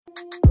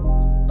Hey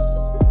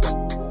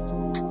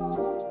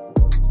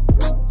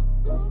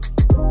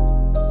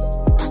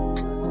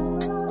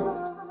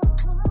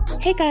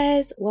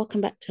guys,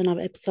 welcome back to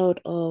another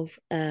episode of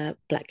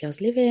Black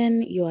Girls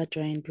Living. You are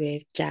joined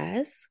with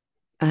Jazz.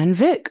 And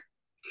Vic.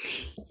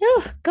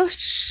 Oh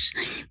gosh,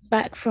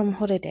 back from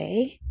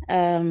holiday.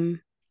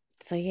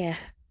 So yeah,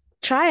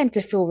 trying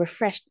to feel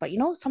refreshed, but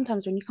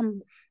sometimes when you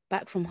come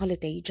back from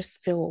holiday, you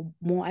just feel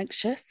more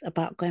anxious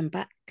about going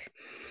back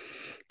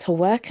to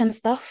work and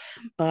stuff.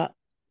 But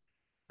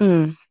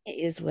Mm. it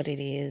is what it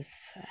is.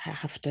 I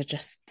have to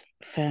just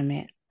firm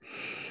it.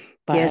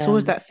 But Yeah, it's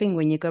always that thing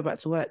when you go back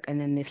to work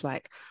and then it's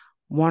like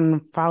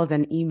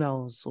 1,000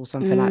 emails or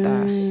something like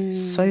that. It's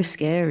so mm,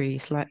 scary.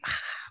 It's like,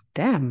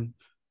 damn.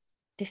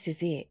 this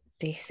is it.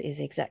 This is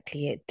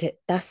exactly it.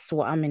 That's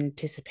what I'm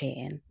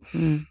anticipating.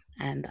 Mm.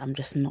 And I'm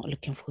just not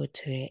looking forward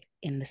to it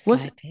in the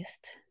Was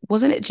slightest.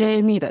 wasn't it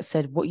JME that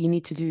said what you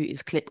need to do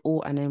is click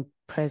all and then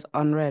press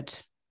unread?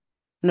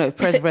 No,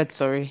 press read,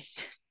 sorry.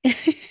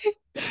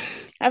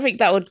 I think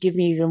that would give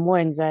me even more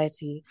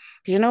anxiety.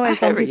 Because I when hear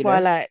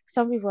it,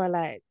 some people are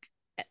like,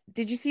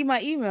 did you see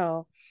my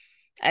email?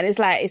 And it's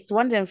like, it's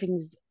one of them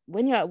things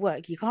when you're at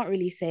work, you can't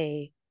really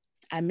say,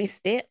 I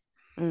missed it.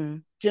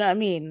 Mm. Do you know what I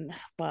mean?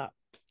 But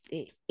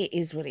it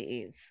is what it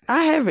is.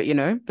 I hear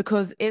it,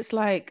 because it's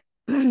like,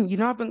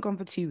 I've been gone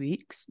for 2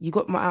 weeks. You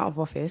got my out of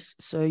office,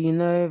 so you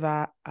know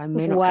that I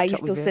may not Why are catch you up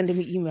still with it. sending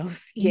me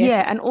emails? Yeah.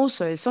 Yeah, and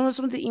also some of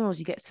the emails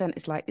you get sent,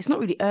 it's like it's not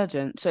really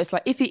urgent. So it's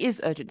like if it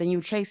is urgent, then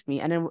you chase me,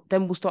 and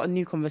then we'll start a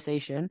new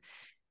conversation.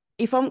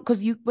 If I'm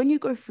because you when you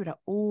go through that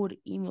all the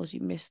emails you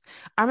missed,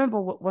 I remember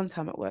one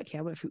time at work here,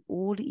 I went through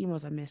all the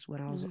emails I missed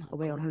when I Oh was my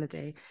away on God.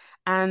 holiday,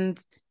 and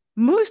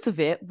most of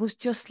it was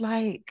just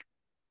like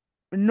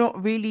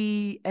not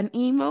really an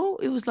email.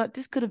 It was like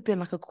this could have been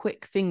like a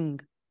quick thing,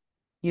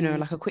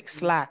 like a quick Mm.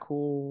 Slack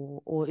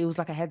or it was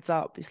like a heads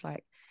up. It's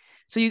like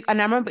so you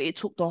and I remember it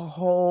took the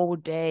whole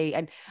day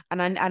and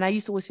I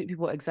used to always think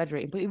people were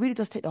exaggerating, but it really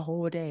does take the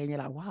whole day and you're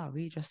like, wow,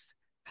 we just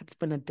had to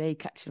spend a day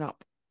catching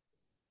up.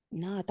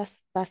 No,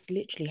 that's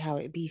literally how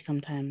it be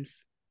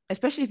sometimes.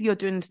 Especially if you're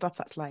doing stuff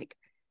that's like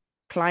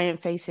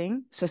client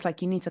facing. So it's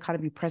like you need to kind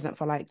of be present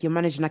for like you're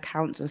managing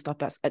accounts and stuff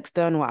that's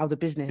external out of the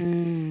business. So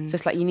Mm.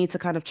 it's like you need to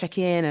kind of check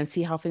in and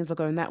see how things are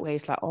going that way.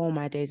 It's like, oh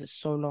my days, it's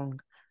so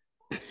long.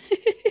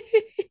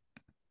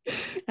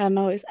 I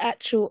know it's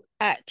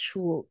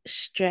actual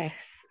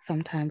stress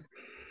sometimes.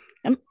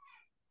 Um,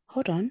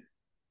 hold on.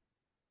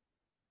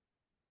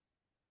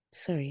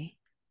 Sorry.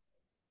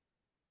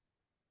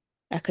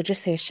 I could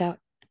just say a shout.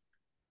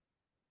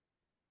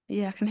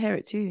 Yeah, I can hear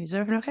it too. Is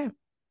everything okay?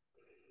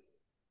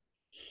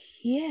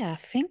 Yeah, I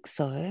think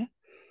so.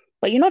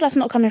 But that's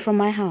not coming from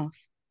my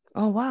house.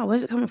 Oh wow,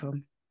 where's it coming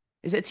from?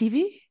 Is it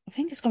TV? I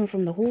think it's coming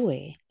from the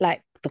hallway,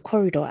 like the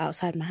corridor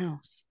outside my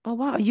house. Oh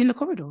wow, are you in the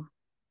corridor?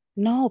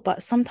 No,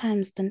 but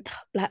sometimes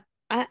like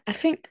I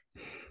think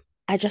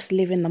I just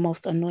live in the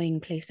most annoying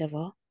place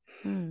ever.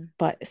 Hmm.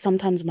 But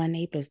sometimes my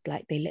neighbors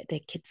like they let their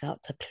kids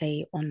out to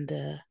play on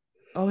the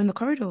Oh, in the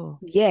corridor.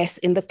 yes,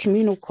 in the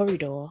communal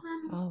corridor.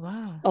 Oh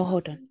wow. Oh,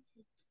 hold on.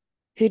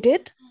 Who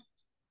did?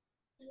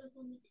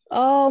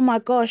 Oh my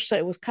gosh. So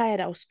it was Kaya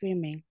that was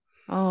screaming.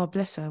 Oh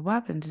bless her. What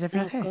happened? Is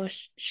everything Oh okay?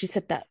 gosh. She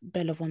said that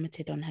Bella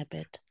vomited on her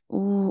bed.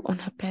 Oh, on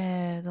her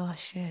bed. Oh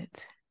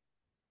shit.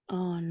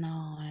 Oh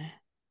no.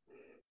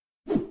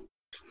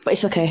 But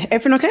it's okay.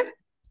 Everything okay?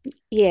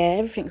 Yeah,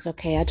 everything's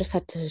okay. I just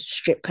had to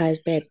strip Kaya's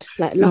bed.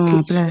 Like Oh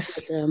luckily she bless.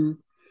 has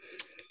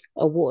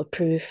a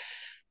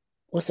waterproof,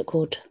 what's it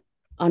called?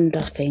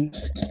 Under thing.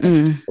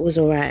 Mm, It was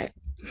all right.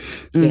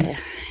 mm. Yeah.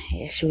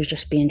 Yeah, she was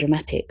just being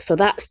dramatic. So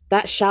that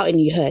shouting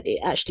you heard, it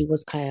actually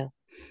was Kaya.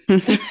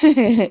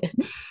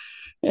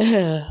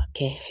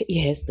 Okay.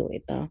 Yeah,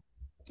 sorted now.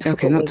 I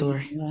Okay, forgot not where to we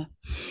worry. were.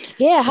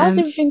 Yeah, how's Um,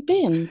 everything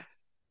been?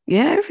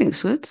 yeah,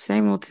 everything's good.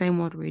 Same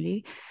old,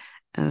 really.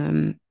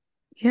 Um,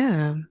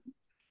 yeah.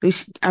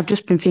 I've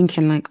just been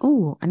thinking like,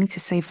 oh, I need to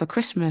save for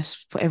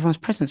Christmas for everyone's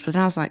presents. But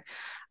then I was like,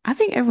 I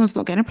think everyone's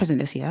not getting a present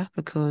this year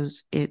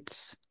because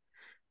it's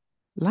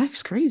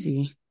life's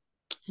crazy.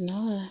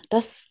 No,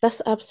 that's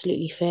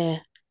absolutely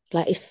fair.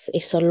 Like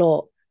it's a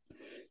lot.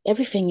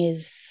 Everything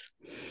is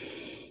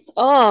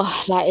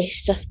like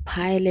it's just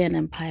piling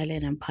and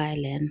piling and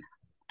piling.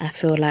 I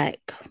feel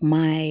like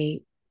my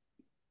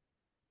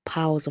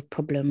piles of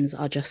problems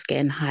are just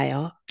getting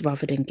higher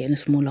rather than getting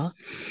smaller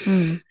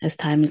Mm. as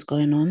time is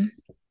going on.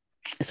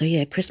 So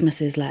yeah,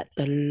 Christmas is like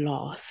the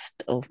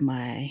last of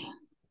my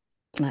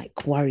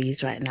like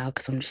worries right now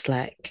because I'm just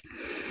like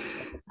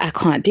I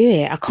can't do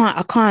it. I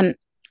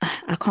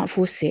can't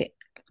force it.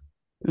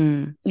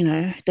 Mm.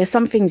 There's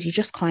some things you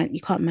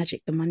can't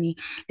magic the money.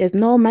 There's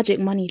no magic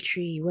money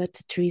tree. Word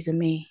to Theresa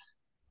May.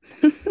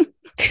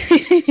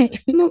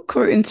 Not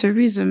quoting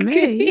Theresa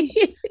May.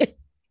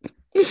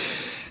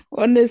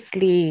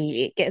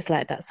 Honestly, it gets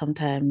like that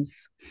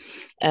sometimes.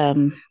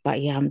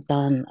 But yeah, I'm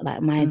done.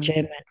 Like my Mm.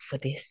 enjoyment for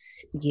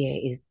this year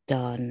is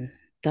done.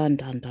 Done,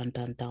 done, done,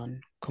 done,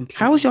 done.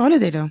 How was Completely. your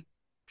holiday though?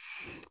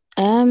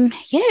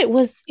 Yeah, it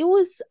was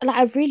like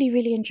I really,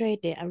 really enjoyed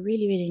it. I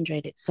really, really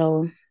enjoyed it.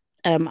 So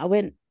I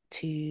went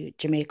to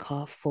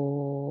Jamaica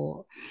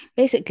for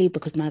basically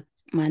because my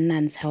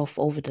nan's health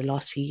over the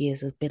last few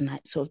years has been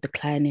like sort of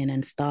declining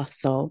and stuff.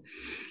 So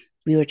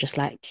we were just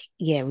like,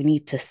 yeah, we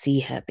need to see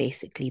her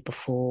basically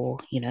before,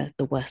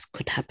 the worst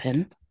could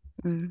happen.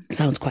 Mm.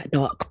 Sounds quite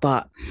dark,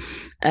 but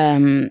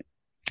um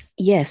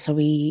yeah, so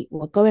we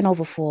were going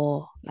over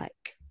for like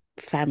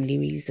family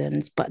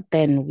reasons, but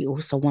then we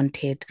also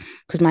wanted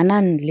because my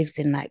nan lives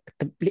in like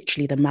the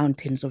literally the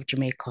mountains of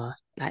Jamaica,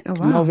 like Oh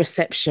no wow.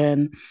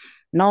 reception,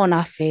 no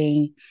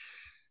nothing,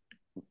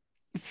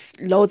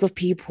 loads of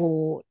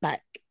people,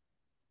 like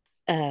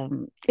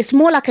it's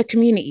more like a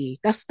community.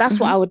 That's what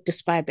Hmm. I would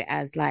describe it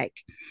as. Like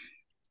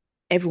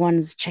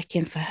everyone's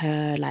checking for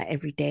her like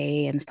every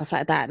day and stuff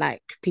like that.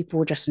 Like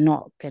people just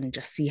knock and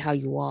just see how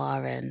you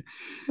are and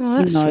Oh, you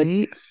that's know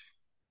sweet.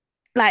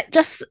 like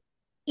just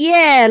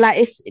yeah, like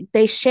it's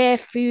they share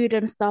food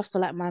and stuff. So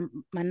like my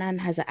nan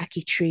has an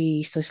ackee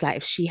tree, so it's like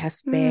if she has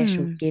spare,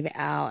 she'll Mm. give it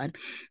out. And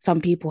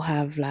some people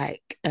have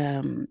like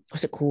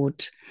what's it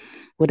called?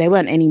 Well, there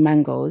weren't any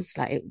mangoes,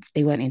 like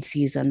they weren't in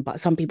season, but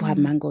some people have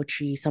Mm. mango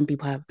trees. Some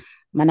people have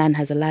my nan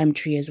has a lime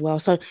tree as well.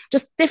 So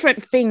just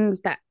different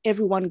things that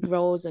everyone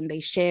grows and they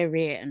share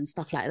it and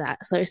stuff like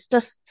that. So it's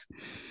just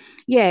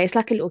yeah, it's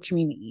like a little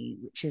community,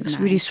 which is That's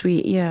really nice.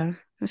 sweet. Yeah,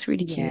 that's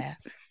really cute. Yeah,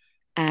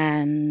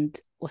 and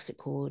what's it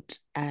called?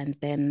 And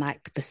then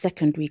like the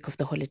second week of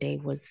the holiday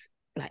was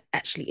like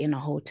actually in a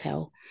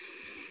hotel.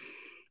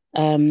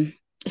 Um,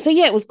 so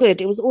yeah, it was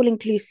good. It was all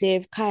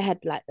inclusive. Kai had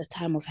like the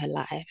time of her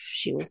life.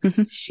 She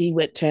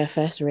went to her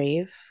first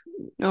rave,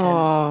 and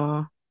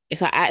Oh.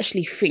 it's like I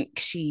actually think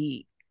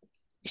she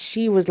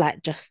was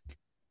like just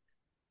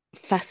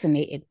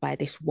fascinated by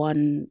this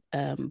one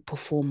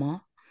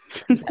performer.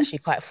 It was actually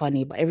quite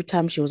funny, but every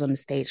time she was on the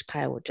stage,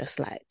 Kai would just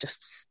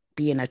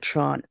be in a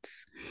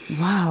trance.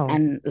 Wow.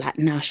 And like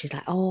now she's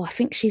like, oh, I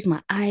think she's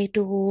my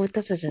idol.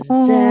 Da, da, da,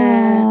 da, da.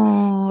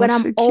 Oh, When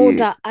that's I'm so cute.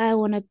 older, I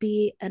want to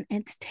be an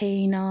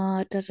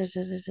entertainer. Da, da,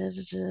 da, da, da,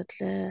 da,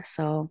 da.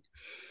 So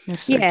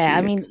That's so yeah,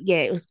 I cute. mean, yeah,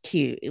 it was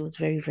cute. It was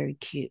very, very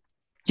cute.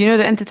 Do you know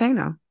the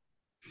entertainer?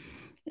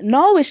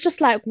 No, it's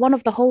just like one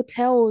of the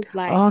hotels,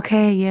 like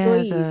Okay, yeah,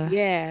 employees. the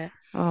Yeah,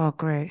 oh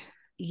great.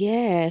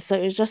 yeah. So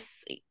it was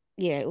just,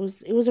 yeah, it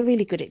was a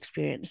really good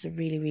experience. A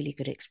really, really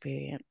good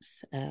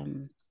experience.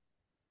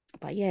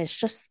 But yeah, it's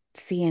just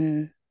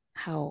seeing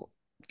how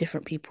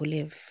different people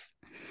live.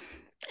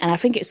 And I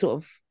think it sort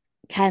of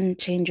can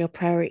change your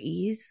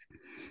priorities.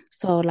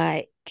 So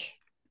like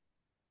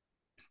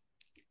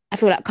I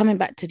feel like coming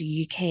back to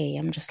the UK,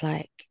 I'm just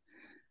like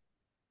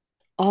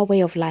our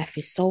way of life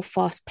is so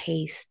fast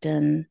paced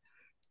and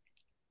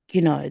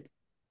you know,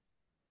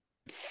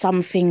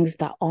 some things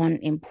that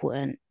aren't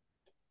important,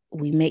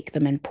 we make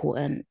them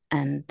important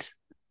and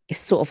it's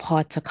sort of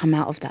hard to come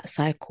out of that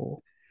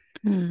cycle.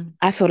 Mm.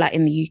 I feel like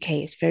in the UK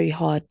it's very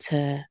hard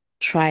to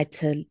try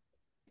to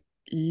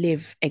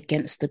live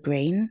against the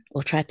grain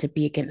or try to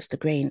be against the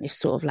grain. It's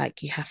sort of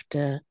like you have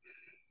to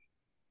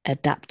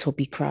adapt or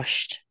be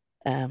crushed.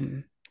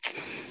 Um,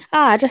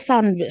 I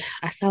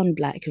sound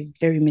like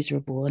very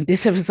miserable on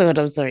this episode.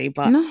 I'm sorry,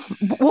 but No,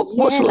 what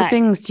yeah, sort of like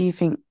things do you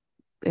think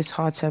is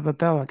hard to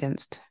rebel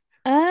against?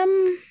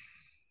 um,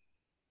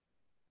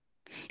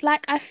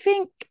 like I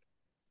think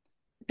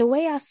the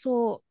way I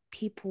saw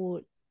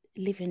people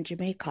live in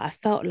Jamaica, I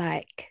felt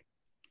like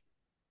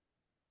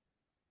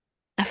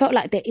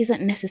there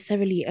isn't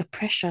necessarily a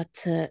pressure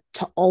to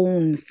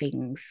own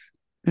things.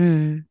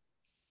 Mm.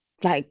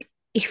 Like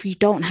if you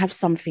don't have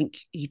something,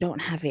 you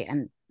don't have it,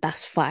 and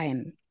that's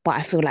fine. But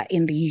I feel like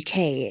in the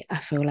UK, I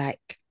feel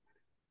like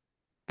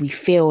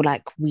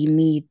we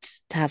need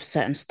to have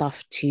certain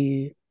stuff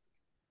to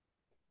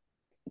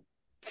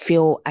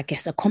feel, I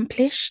guess,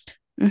 accomplished.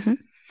 Hmm.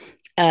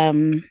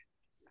 Um,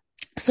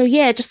 so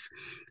yeah, just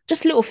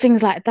little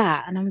things like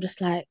that. And I'm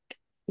just like,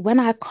 when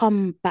I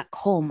come back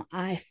home,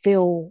 I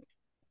feel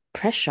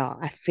pressure.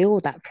 I feel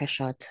that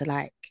pressure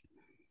to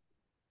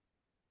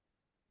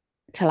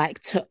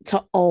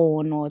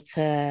own or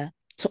to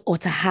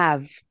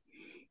have.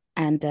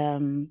 And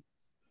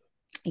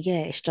yeah,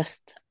 it's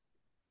just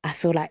I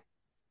feel like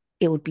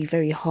it would be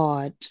very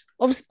hard.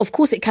 Of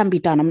course, it can be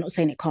done. I'm not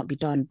saying it can't be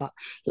done, but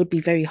it would be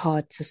very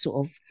hard to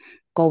sort of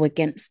go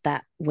against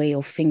that way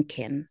of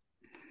thinking.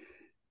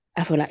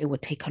 I feel like it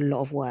would take a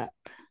lot of work,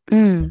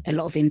 Mm. a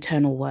lot of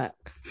internal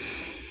work.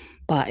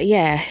 But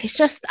yeah, it's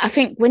just I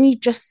think when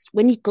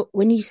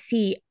you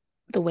see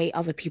the way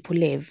other people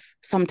live,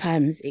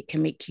 sometimes it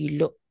can make you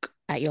look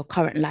at your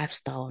current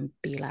lifestyle and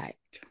be like,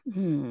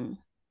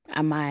 am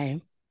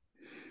I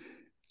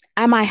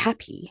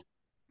happy?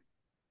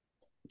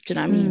 Do you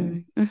know what I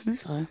mean? Mm. Hmm.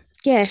 So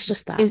yeah, it's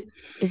just that. Is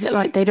is it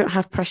like they don't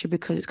have pressure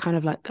because it's kind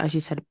of like as you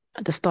said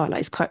at the start,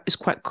 like it's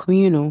quite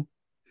communal.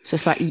 So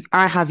it's like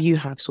I have, you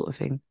have sort of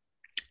thing.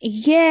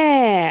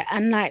 Yeah,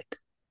 and like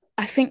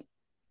I think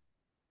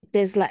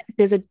there's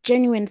a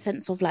genuine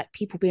sense of like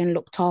people being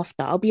looked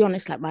after. I'll be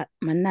honest, like my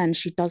nan,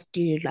 she does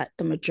do like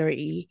the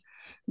majority.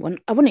 One,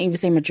 I wouldn't even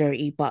say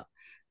majority, but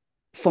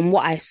from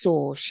what I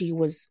saw, she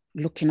was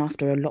looking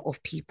after a lot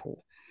of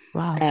people.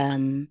 Wow.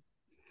 Um,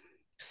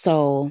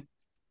 so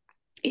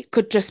it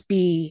could just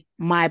be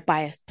my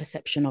biased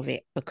perception of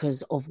it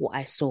because of what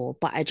I saw,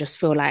 but I just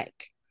feel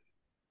like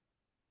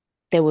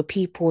there were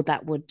people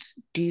that would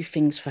do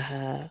things for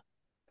her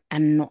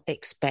and not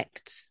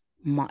expect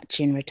much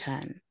in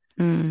return.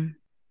 Mm.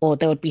 Or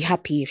they would be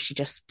happy if she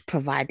just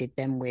provided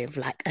them with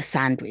like a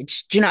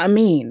sandwich. Do you know what I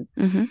mean?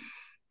 Mm-hmm.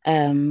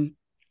 Um,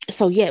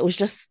 so yeah, it was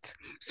just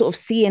sort of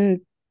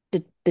seeing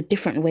the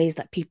different ways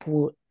that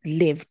people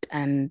lived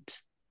and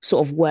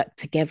sort of worked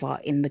together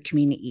in the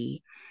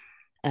community.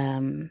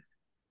 Um,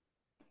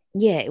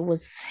 yeah, it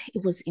was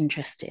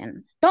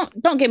interesting.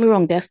 Don't get me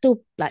wrong, there's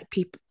still like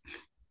people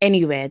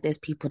anywhere, there's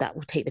people that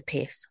will take the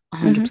piss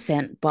Mm-hmm.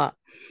 100%, but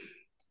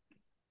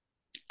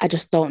I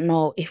just don't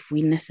know if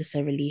we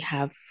necessarily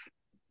have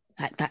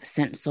like that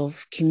sense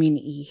of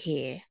community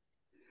here.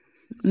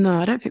 No,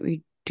 I don't think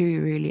we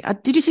do really.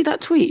 Did you see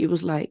that tweet? It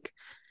was like,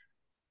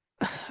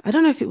 I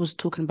don't know if it was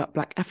talking about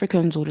Black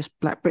Africans or just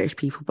Black British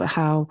people, but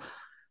how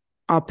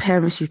our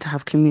parents used to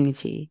have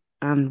community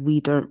and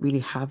we don't really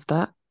have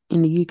that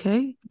in the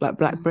UK, like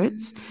Black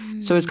Brits.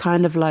 So it's Mm,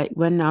 kind of like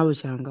when I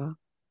was younger,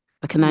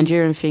 like a mm.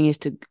 Nigerian thing is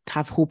to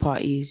have hall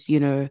parties,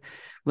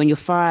 when you're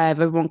five,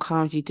 everyone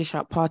comes, you dish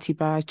out party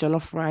bags,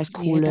 jollof rice,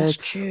 Yeah, that's coolers.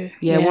 true.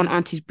 Yeah, one Yeah.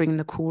 auntie's bringing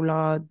the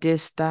cooler,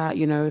 this, that,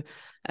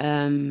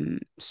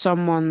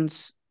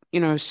 someone's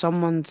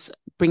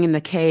bringing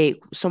the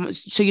cake, someone,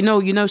 so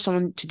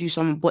someone to do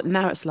something, but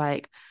now it's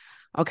like,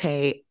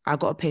 okay, I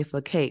got to pay for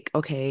a cake.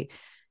 Okay,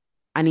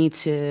 I need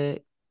to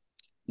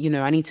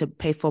I need to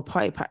pay for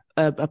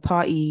a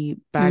party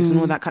bags and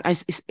all Mm, that kind.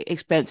 It's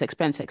expense,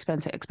 expense,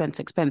 expense, expense,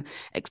 expense,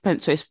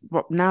 expense. So it's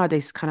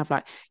nowadays kind of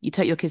like you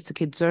take your kids to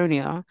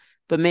Kidzonia,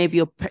 but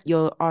maybe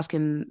you're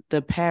asking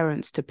the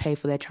parents to pay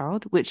for their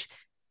child, which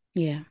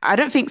yeah. I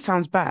don't think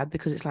sounds bad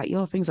because it's like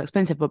things are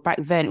expensive. But back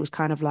then it was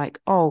kind of like,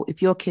 oh,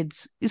 if your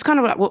kids, it's kind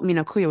of like what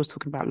Mina Kuya was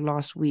talking about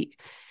last week,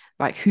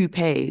 like who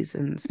pays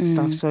and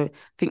stuff. Mm, So I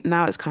think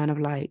now it's kind of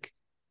like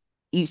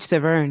each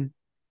their own.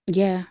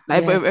 yeah.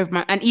 Like,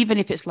 Yeah. and even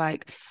if it's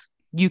like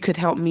you could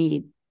help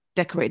me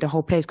decorate the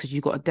whole place because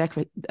you got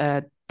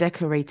a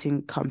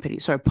decorating company,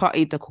 sorry,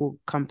 party decor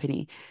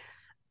company.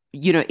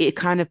 It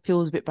kind of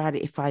feels a bit bad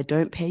if I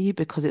don't pay you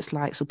because it's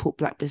like support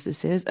Black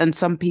businesses, and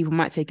some people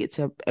might take it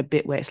to a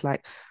bit where it's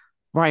like,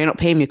 right, you're not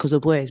paying me because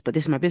of boys, but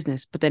this is my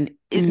business. But then,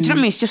 do you know what I Mm,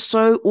 mean? It's just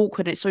so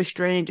awkward. It's so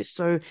strange.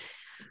 We're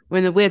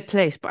in a weird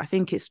place. But I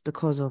think it's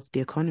because of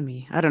the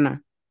economy. I don't know.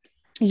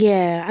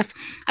 yeah.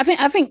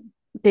 I think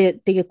the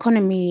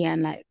economy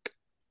and like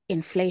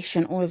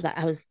inflation, all of that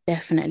has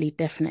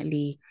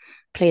definitely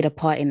played a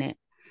part in it.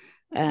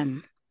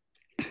 Um,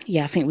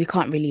 yeah, I think we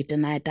can't really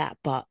deny that,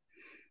 but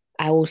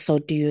I also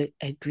do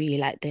agree,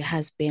 like there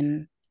has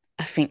been,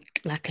 I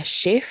think, like a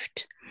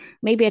shift,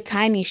 maybe a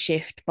tiny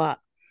shift, but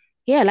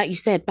yeah, like you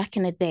said, back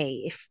in the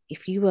day,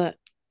 if you were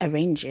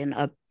arranging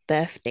a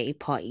birthday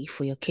party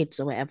for your kids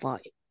or whatever,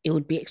 it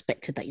would be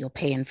expected that you're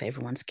paying for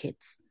everyone's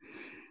kids.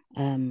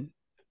 Um,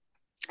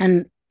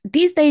 and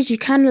these days you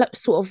can like,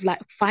 sort of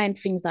like find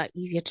things that are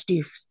easier to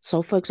do.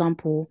 So, for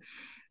example,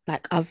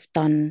 like I've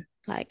done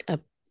like a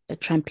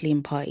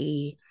trampoline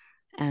party,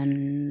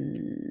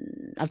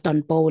 and I've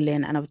done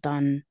bowling, and I've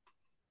done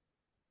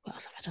what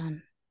else have I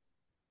done?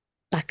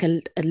 Like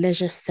a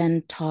leisure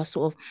center,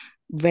 sort of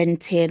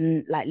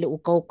renting like little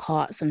go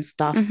karts and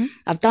stuff. Mm-hmm.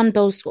 I've done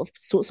those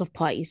sorts of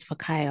parties for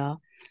Kaya,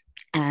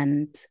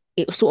 and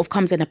it sort of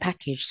comes in a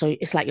package, so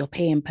it's like you're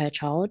paying per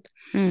child.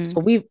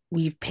 So Mm.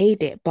 we've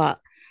paid it, but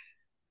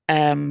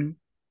um,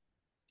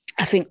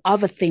 I think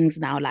other things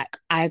now, like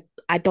I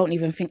don't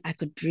even think I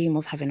could dream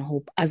of having a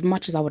whole. As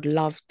much as I would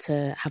love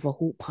to have a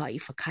whole party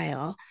for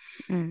Kaya,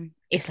 Mm.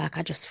 it's like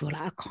I just feel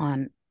like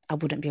I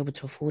wouldn't be able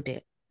to afford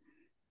it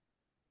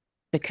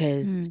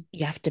because Mm.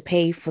 you have to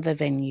pay for the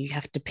venue, you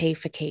have to pay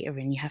for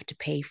catering, you have to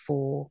pay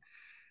for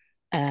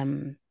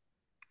um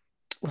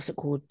what's it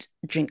called?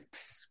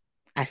 Drinks.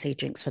 I say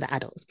drinks for the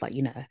adults, but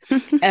The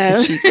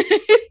Um, cheap.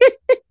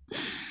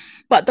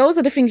 but those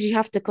are the things you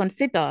have to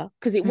consider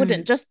because it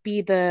wouldn't Mm. just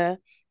be the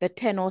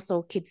 10 or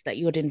so kids that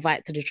you would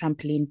invite to the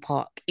trampoline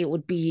park. It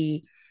would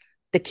be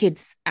the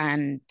kids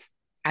and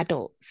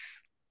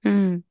adults.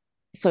 Mm.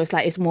 So it's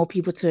like it's more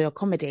people to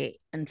accommodate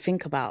and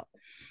think about.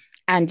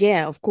 And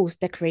yeah, of course,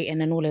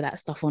 decorating and all of that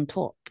stuff on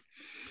top.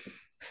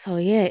 So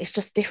yeah, it's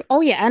just different.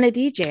 Oh yeah, and a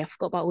DJ. I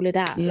forgot about all of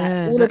that. Like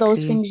Yeah, all of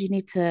those exactly. things you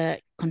need to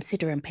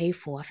consider and pay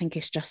for. I think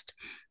it's just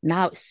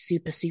now it's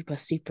super, super,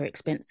 super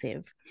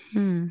expensive.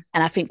 Mm.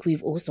 And I think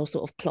we've also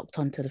sort of clocked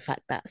onto the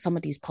fact that some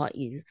of these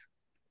parties,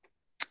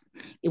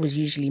 it was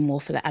usually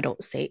more for the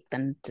adult's sake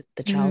than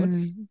the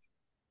child's. Mm.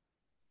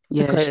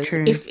 Yeah, it's Because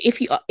true.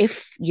 if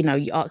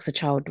you ask a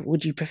child,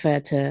 would you prefer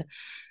to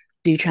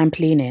do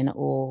trampolining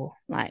or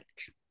like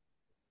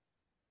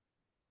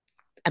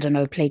I don't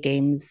know, play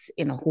games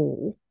in a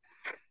hall,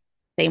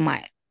 they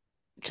might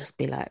just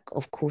be like,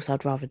 of course,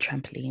 I'd rather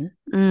trampoline.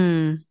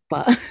 Mm.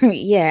 But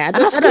yeah,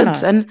 And that's I don't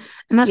good. know.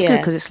 And that's good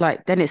Yeah. because it's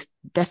like then it's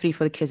definitely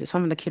for the kids. It's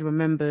something the kid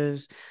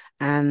remembers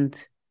and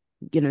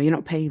you're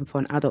not paying for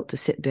an adult to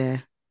sit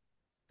there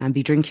and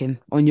be drinking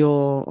on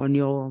your on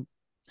your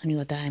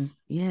dime.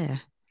 yeah.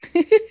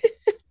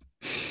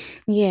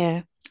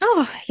 Yeah.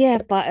 Oh, yeah,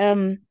 but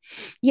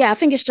yeah, I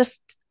think it's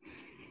just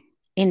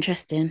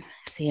interesting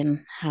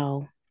seeing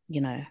how,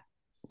 you know,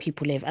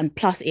 people live. And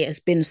plus it has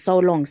been so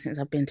long since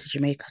I've been to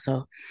Jamaica.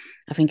 So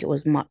I think it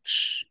was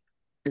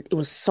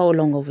so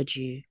long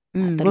overdue.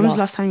 Like the When was the last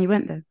last time you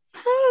went there?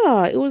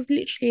 it was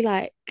literally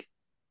like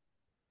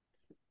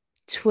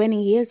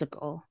 20 years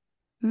ago.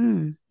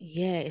 Mm.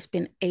 Yeah, it's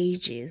been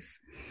ages.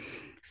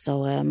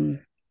 So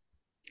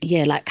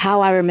yeah, like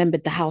how I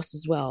remembered the house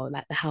as well.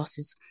 Like the house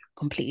is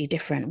completely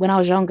different. When I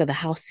was younger, the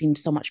house seemed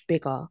so much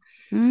bigger.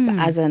 But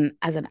Mm.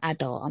 as an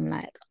adult, I'm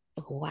like,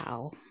 oh,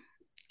 wow.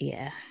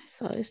 Yeah.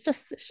 So it's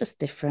just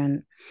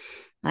different.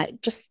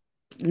 Like just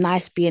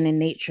nice being in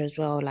nature as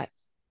well. Like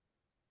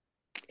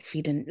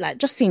feeding like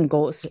just seeing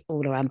goats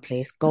all around the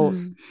place.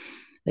 Goats, Mm.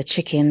 the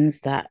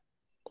chickens that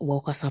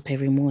woke us up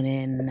every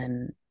morning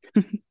and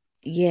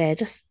yeah,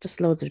 just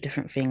loads of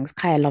different things.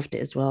 Kaya loved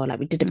it as well. Like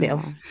we did a bit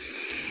of Oh.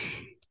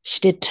 she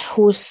did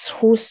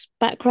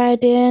horseback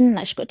riding,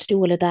 like she got to do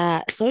all of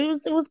that. So it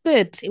was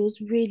good. It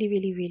was really,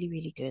 really, really,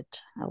 really good.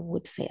 I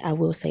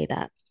will say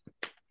that.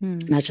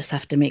 Mm. And I just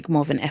have to make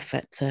more of an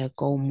effort to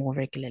go more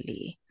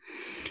regularly.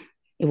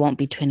 It won't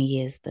be 20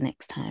 years the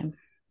next time.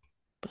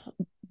 But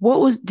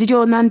Did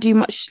your nan do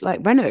much like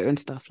renovate and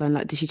stuff?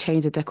 Like did she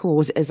change the decor?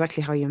 Was it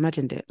exactly how you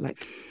imagined it,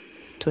 like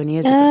 20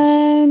 years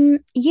ago?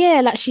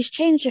 yeah, like she's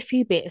changed a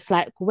few bits.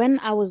 Like when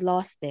I was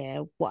last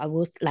there, what I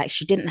was like,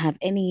 she didn't have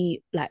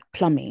any like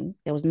plumbing.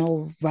 There was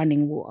no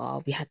running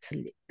water. We had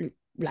to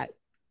like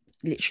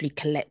literally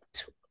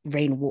collect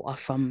rainwater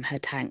from her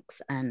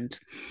tanks and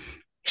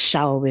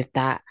shower with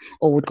that,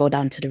 or would go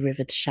down to the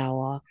river to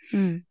shower.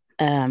 Mm.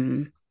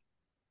 Um,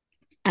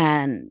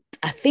 and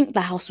I think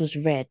the house was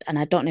red, and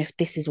I don't know if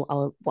this is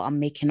what I'm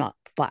making up,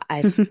 but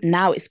I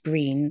now it's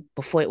green.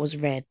 Before it was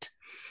red.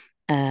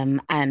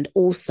 And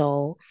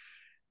also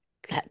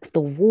like the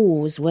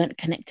walls weren't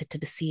connected to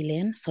the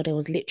ceiling, so there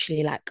was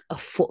literally like a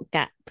foot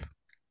gap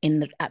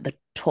in the at the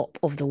top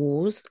of the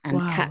walls, and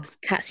Wow.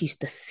 cats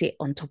used to sit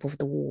on top of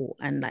the wall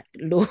and like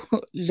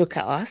look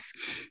at us.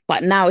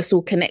 But now it's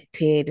all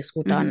connected, it's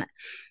all Mhm. done.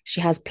 She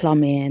has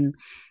plumbing,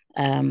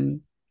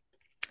 um,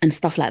 and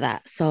stuff like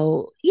that.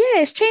 So yeah,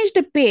 it's changed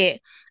a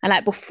bit. And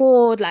like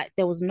before, like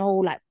there was no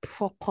like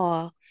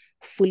proper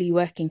fully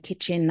working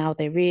kitchen. Now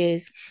there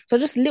is. So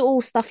just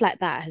little stuff like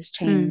that has Mm.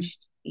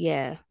 changed.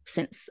 Yeah,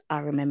 since I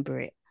remember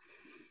it.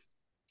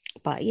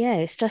 But yeah,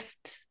 it's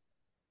just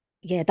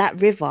yeah, that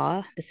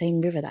river, the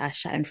same river that I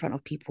shat in front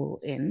of people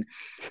in,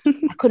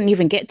 I couldn't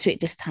even get to it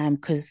this time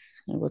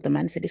because well, the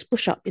man said it's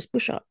push up, it's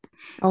push up.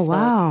 Oh So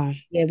wow.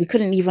 yeah, we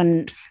couldn't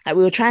even like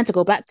we were trying to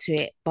go back to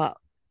it, but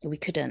we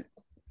couldn't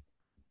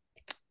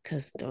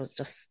because there was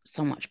just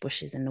so much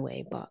bushes in the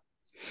way. But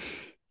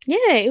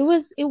yeah, it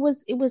was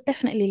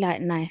definitely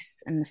like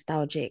nice and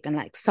nostalgic and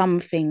like some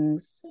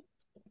things,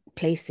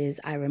 places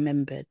I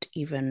remembered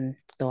even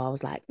though I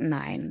was like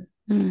 9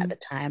 at Mm. the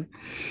time.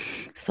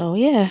 So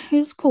yeah, it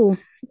was cool.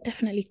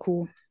 Definitely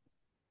cool.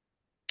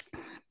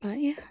 But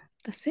yeah,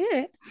 that's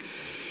it.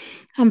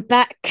 I'm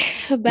back,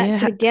 back Yeah.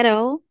 to the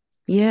ghetto.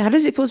 Yeah. How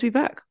does it feel to be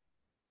back?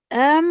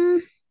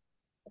 Um,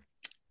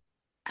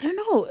 I don't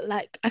know.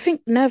 Like, I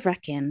think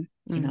nerve-wracking,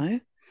 you Mm. know.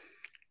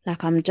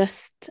 Like,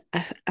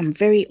 I'm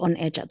very on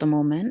edge at the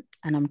moment,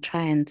 and I'm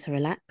trying to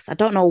relax. I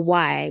don't know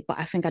why, but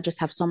I think I just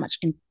have so much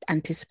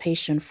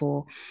anticipation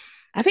for.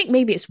 I think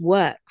maybe it's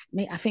work.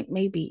 I think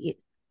maybe it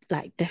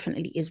like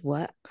definitely is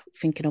work.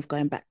 Thinking of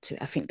going back to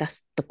it. I think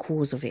that's the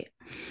cause of it.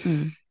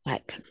 Mm.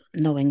 Like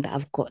knowing that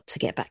I've got to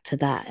get back to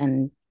that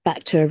and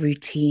back to a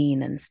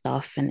routine and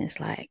stuff. And it's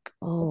like,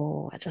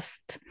 oh, I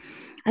just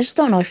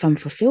don't know if I'm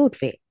fulfilled,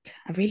 Vic.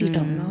 I really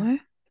don't Mm. know.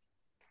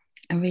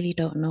 I really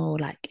don't know,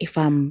 like if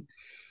I'm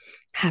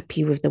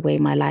happy with the way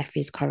my life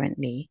is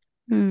currently.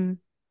 Mm.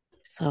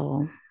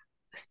 So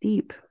That's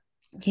deep.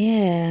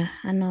 yeah,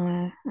 I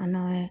know.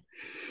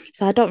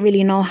 So I don't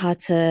really know how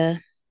to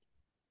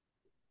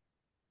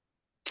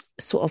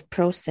sort of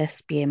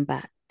process being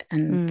back.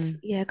 And Mm.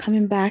 yeah,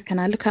 coming back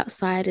and I look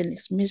outside and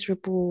it's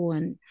miserable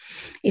and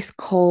it's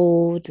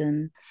cold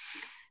and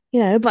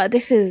but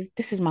this is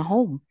my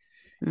home.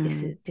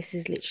 Mm. This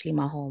is literally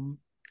my home.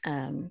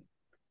 Um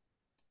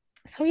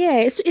so yeah,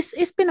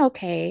 it's been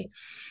okay.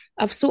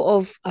 I've sort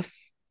of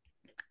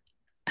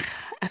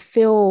I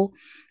feel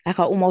like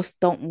I almost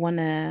don't want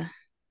to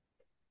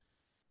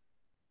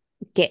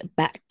get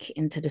back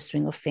into the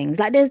swing of things.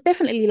 Like there's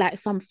definitely like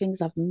some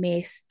things I've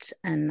missed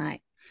and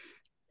like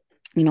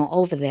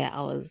over there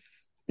I was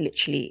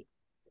literally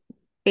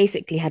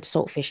basically had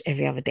saltfish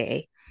every other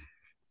day.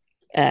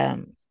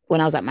 When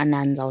I was at my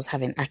nan's I was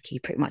having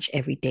ackee pretty much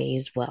every day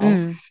as well.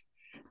 Mm.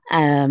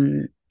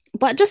 Um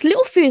but just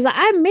little foods like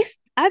I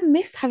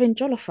missed having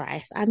jollof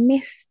rice. I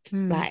missed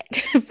Mm.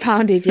 like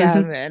pounded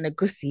yam and a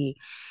gussie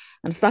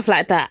and stuff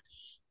like that.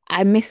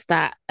 I miss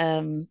that.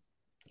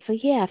 So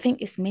yeah, I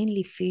think it's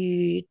mainly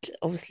food,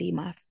 obviously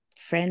my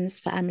friends,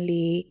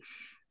 family.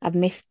 I've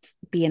missed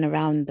being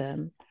around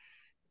them.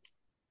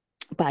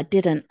 but I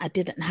didn't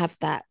have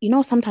that. You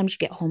know, sometimes you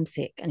get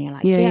homesick and you're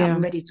like, Yeah, yeah, I'm yeah.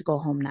 ready to go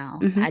home now.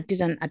 Hmm. I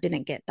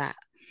didn't get that.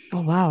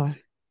 Oh wow.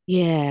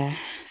 Yeah.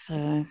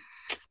 So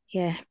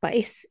yeah, but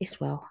it's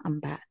well, I'm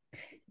back.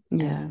 Um,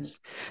 Yes.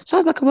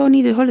 Sounds like a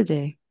well-needed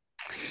holiday.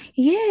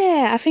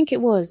 yeah, I think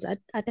it was.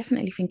 I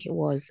definitely think it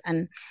was.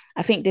 And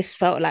I think this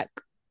felt like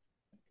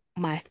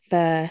my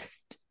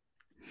first,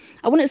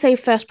 I wouldn't say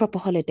first proper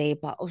holiday,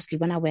 but obviously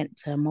when I went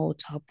to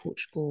Malta,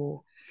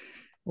 Portugal,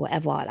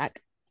 whatever,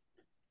 like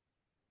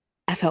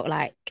I felt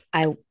like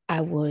I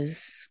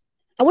was,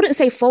 I wouldn't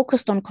say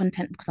focused on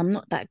content because I'm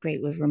not that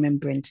great with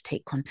remembering to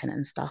take content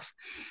and stuff.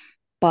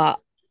 But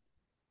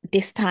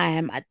this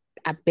time I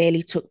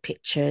barely took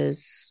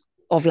pictures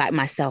of like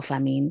myself. I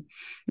mean,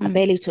 I Mm.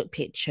 barely took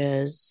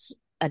pictures.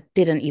 I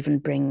didn't even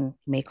bring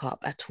makeup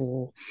at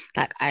all.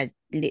 Like I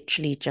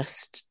literally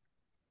just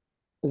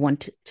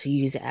wanted to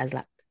use it as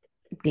like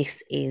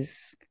this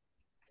is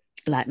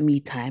like me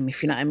time,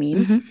 if you know what I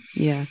mean.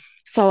 Yeah.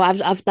 So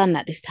I've done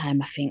that this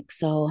time, I think.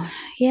 So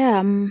yeah,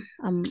 I'm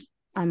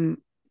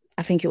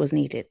I think it was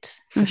needed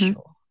for Hmm.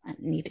 sure.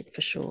 Needed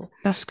for sure.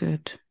 That's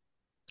good.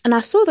 And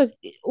I saw the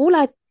all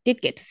I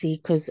did get to see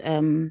because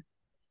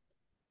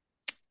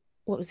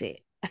what was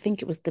it? I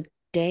think it was the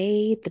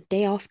day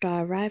after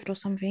I arrived or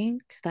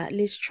something, that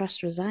Liz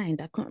Truss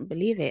resigned. I couldn't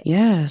believe it.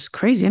 Yeah, it's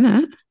crazy, isn't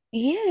it?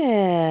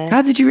 Yeah.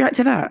 How did you react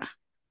to that?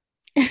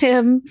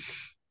 um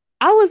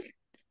I was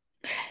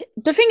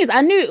the thing is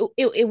I knew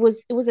it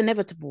was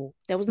inevitable.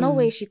 There was no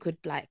way Mm. she could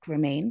like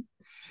remain.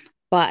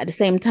 But at the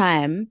same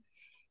time,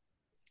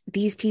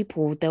 these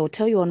people, they'll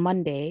tell you on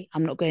Monday,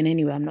 I'm not going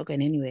anywhere, I'm not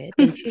going anywhere.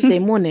 Then Tuesday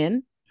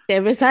morning,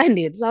 they're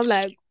resigning. So I'm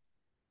like,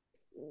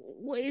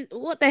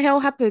 what the hell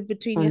happened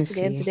between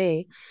yesterday and Honestly.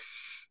 today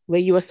where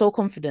you were so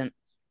confident?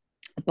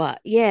 But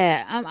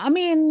yeah, I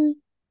mean,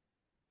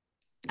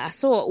 I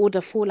saw all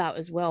the fallout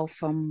as well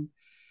from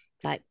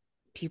like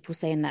people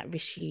saying that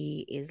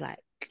Rishi is like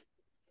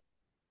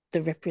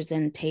the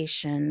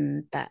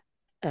representation that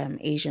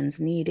Asians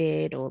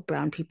needed or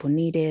brown people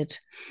needed,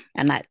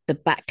 and like the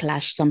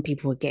backlash some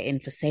people were getting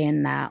for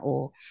saying that,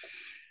 or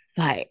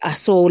like I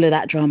saw all of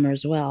that drama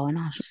as well, and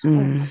I was just like,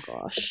 oh my Mm.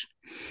 gosh,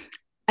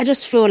 I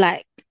just feel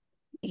like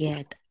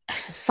yeah,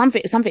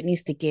 something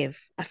needs to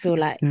give. I feel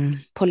like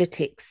Mm.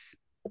 politics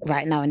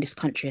right now in this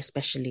country,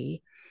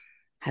 especially,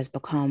 has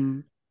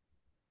become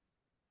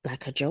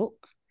like a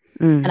joke,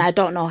 and Mm. I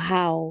don't know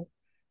how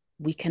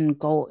we can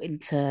go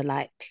into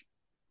like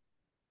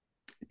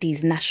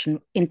these national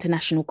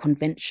international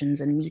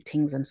conventions and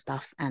meetings and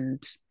stuff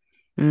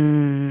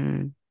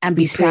Mm. and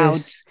Be be proud,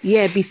 serious.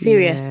 yeah, be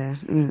serious, Yeah.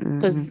 Mm-mm-mm.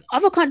 because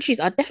other countries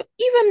are definitely,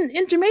 even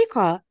in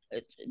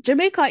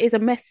Jamaica is a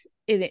mess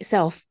in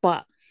itself,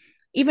 but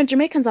even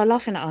Jamaicans are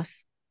laughing at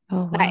us,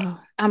 Oh like wow.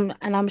 and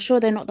I'm sure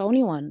they're not the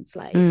only ones,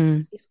 like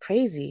Mm. it's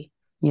crazy.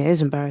 Yeah,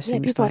 it's Yeah,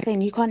 embarrassing. It's people are like,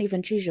 saying you can't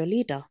even choose your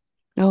leader.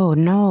 oh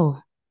no,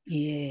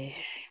 Yeah,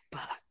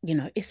 but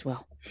it's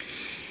well.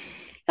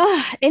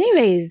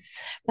 Anyways,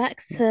 back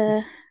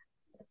to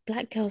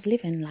black girls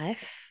living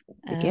life.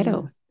 the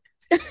ghetto.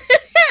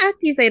 How can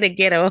you say the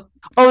ghetto?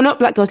 Oh, not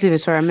Black Girls Living.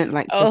 Sorry, I meant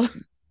like the Oh,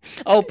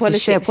 oh,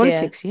 just share politics.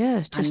 Yeah, politics. Yeah,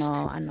 it's I just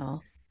know, I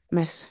know,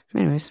 mess.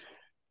 Anyways.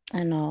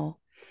 I know.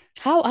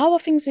 How are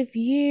things with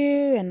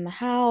you and the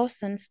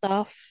house and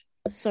stuff?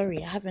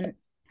 Sorry, I haven't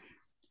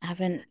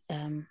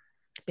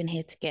been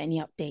here to get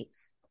any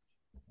updates.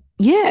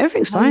 Yeah,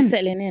 everything's How are you fine.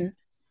 settling in?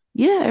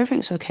 Yeah,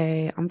 everything's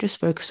okay. I'm just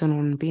focusing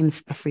on being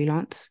a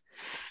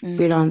Mm.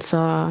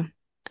 freelancer.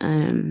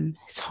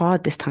 It's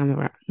hard this time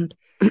around.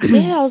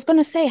 Yeah, I was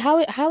gonna say how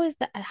is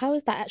that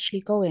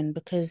actually going?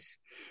 Because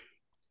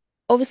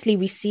obviously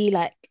we see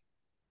like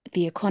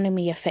the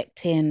economy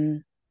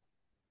affecting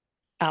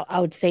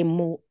I would say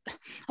more,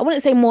 I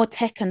wouldn't say more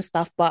tech and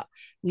stuff, but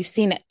we've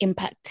seen it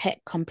impact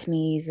tech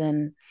companies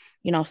and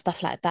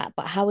stuff like that.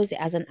 But how is it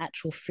as an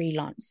actual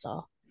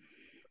freelancer?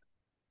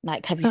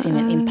 Like, have you seen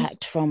an Um,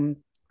 impact from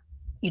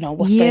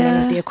what's going on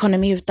with the yeah,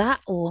 economy with that,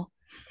 or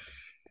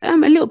a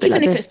little bit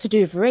even like if this. it's to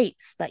do with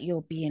rates that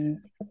you're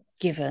being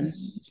given?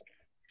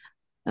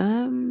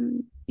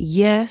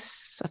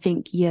 Yes, I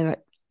think yeah,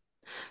 like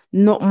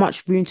not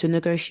much room to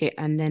negotiate,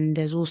 and then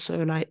there's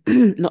also like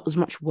not as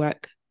much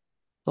work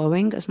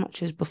going as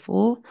much as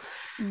before.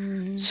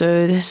 Mm,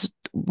 So there's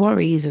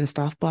worries and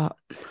stuff, but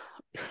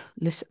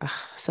listen,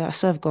 so I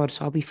serve God,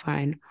 so I'll be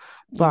fine.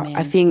 But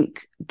I amen.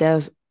 think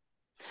there's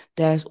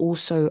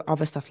also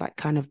other stuff like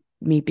kind of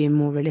me being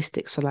more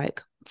realistic. So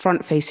like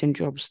front facing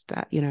jobs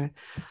that,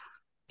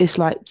 it's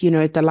like, the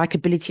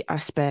likability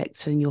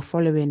aspects and your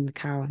following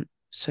count.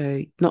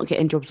 So not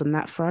getting jobs on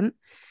that front.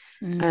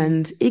 Mm,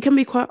 And it can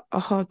be quite a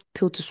hard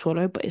pill to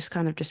swallow, but it's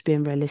kind of just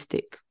being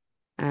realistic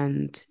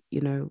and,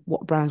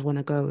 what brands want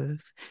to go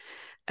with.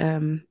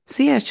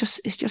 So yeah, it's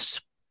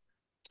just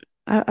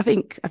I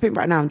think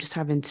right now I'm just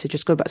having to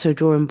just go back to the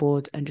drawing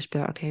board and just be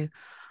like, okay,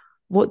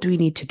 what do we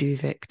need to do,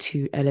 Vic,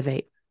 to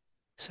elevate?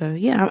 So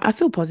yeah, I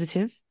feel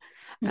positive.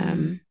 Um,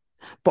 mm.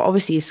 But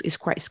obviously it's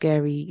quite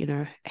scary,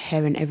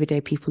 hearing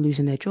everyday people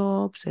losing their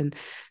jobs. And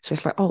so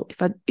it's like, oh,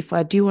 if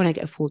I do want to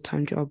get a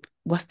full-time job,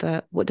 what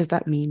does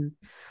that mean?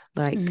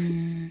 Like,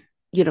 Mm,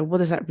 what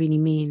does that really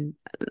mean?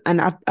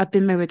 And I've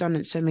been made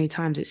redundant so many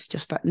times. It's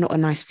just like not a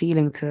nice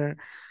feeling to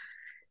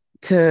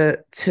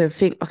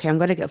think, okay, I'm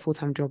gonna get a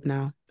full-time job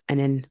now. And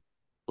then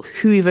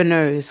who even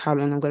knows how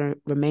long I'm gonna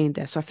remain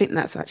there. So I think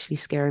that's actually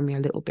scaring me a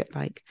little bit,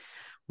 like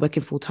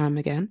working full-time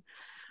again.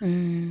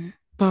 mm.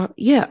 But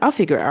yeah, I'll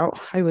figure it out.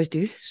 I always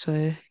do.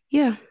 So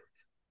yeah.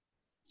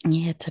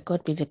 Yeah, to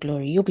God be the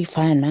glory. You'll be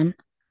fine, man.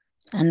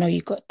 I know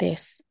you got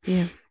this.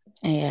 Yeah.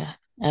 Yeah.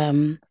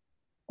 Um,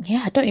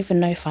 yeah, I don't even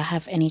know if I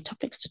have any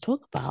topics to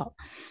talk about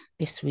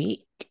this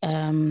week.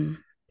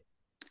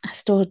 I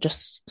still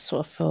just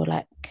sort of feel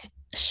like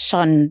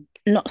shunned,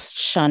 not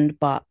shunned,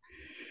 but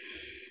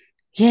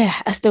yeah,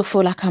 I still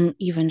feel like I'm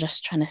even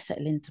just trying to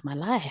settle into my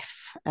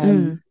life.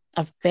 Mm.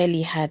 I've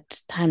barely had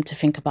time to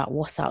think about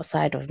what's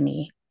outside of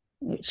me,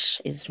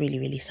 which is really,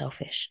 really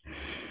selfish.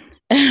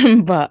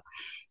 But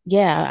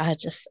yeah, I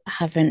just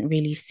haven't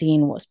really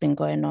seen what's been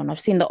going on. I've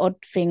seen the odd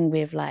thing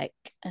with like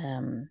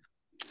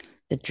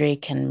the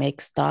Drake and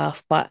Meg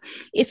stuff, but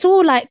it's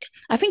all like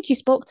I think you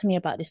spoke to me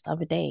about this the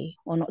other day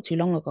or not too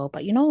long ago.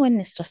 But when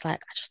it's just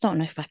like I just don't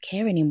know if I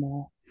care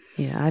anymore.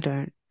 Yeah, I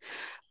don't.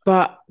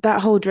 But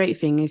that whole Drake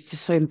thing is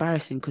just so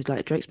embarrassing because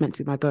like Drake's meant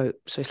to be my goat.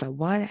 So it's like,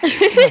 why the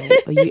hell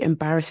are you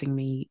embarrassing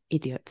me,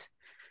 idiot?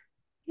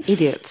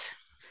 Idiot.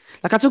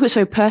 Like I took it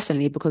so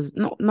personally because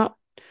not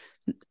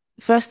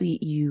firstly,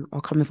 you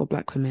are coming for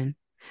black women.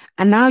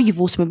 And now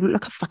you've also made me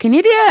look like a fucking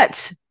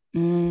idiot.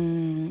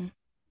 Mm.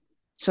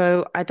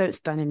 So I don't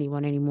stand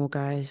anyone anymore,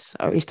 guys.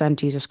 I only stand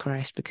Jesus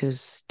Christ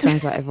because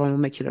turns out everyone will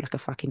make you look like a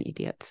fucking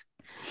idiot.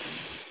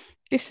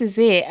 This is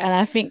it. And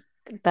I think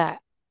that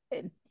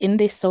in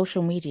this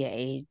social media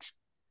age,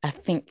 I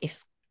think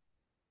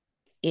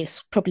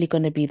it's probably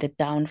going to be the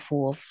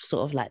downfall of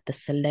sort of like the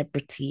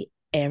celebrity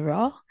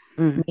era,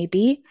 Mm,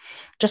 maybe,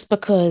 just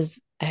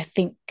because I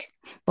think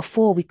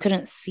before we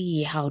couldn't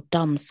see how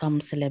dumb some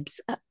celebs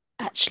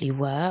actually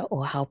were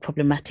or how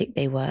problematic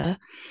they were.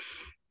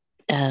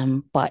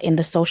 But in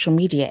the social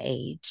media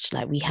age,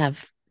 like we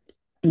have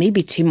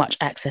maybe too much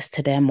access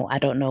to them, or I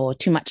don't know, or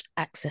too much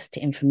access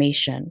to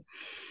information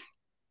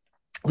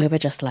where we're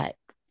just like,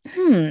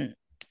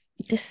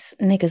 this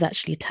nigga's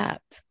actually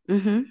tapped.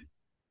 mm-hmm.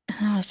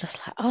 And I was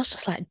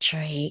just like,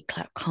 Drake,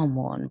 like, come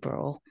on,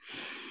 bro.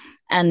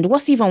 And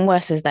what's even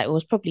worse is that it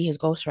was probably his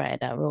ghostwriter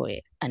that wrote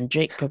it. And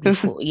Drake probably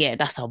thought, yeah,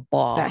 that's a That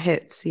bar.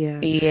 hits,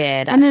 yeah. Yeah,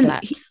 And that then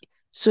slaps.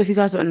 so if you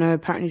guys don't know,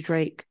 apparently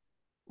Drake,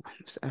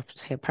 I have to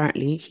say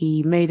apparently,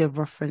 he made a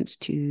reference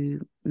to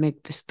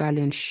Meg the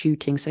Stallion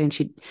shooting, saying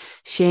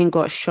she ain't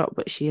got shot,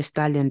 but she a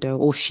stallion though,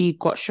 or she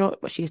got shot,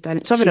 but she a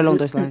stallion, something She's along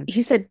those he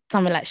lines. said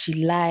something like she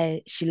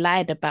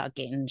lied about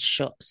getting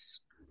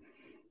shots,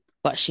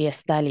 but she a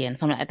stallion,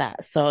 something like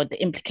that. So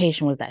the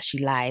implication was that she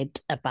lied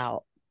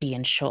about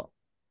being shot,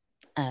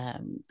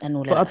 and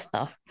all of But that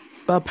stuff.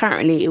 but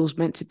apparently it was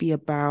meant to be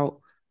about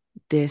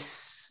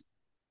this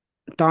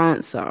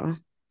dancer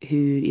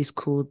who is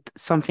called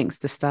something's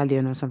the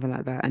stallion or something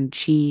like that, and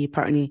she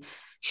apparently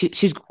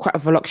she's quite a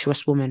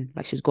voluptuous woman,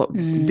 like she's got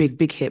Mm,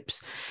 big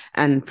hips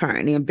and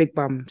apparently a big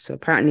bum. So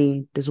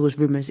apparently there's always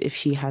rumors if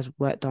she has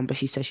work done, but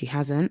she says she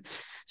hasn't.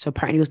 So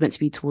apparently it was meant to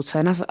be towards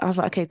her, and I was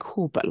like, okay,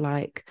 cool, but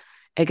like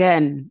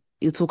again,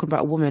 you're talking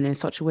about a woman in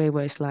such a way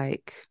where it's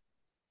like,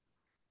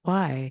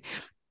 why?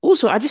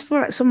 Also, I just feel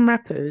like some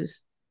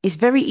rappers, it's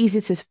very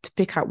easy to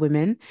pick out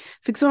women.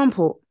 For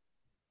example,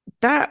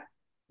 that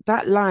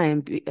that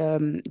line,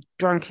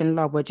 "Drunk in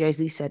Love," where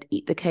Jay-Z said,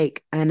 "Eat the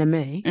cake,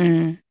 anime,"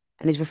 mm,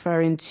 and he's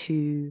referring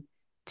to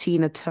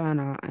Tina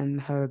Turner and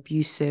her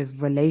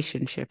abusive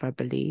relationship, I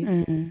believe.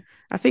 mm.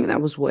 I think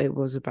that was what it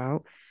was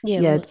about. Yeah,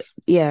 it Yeah, was.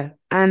 yeah.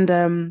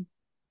 And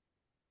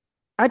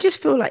I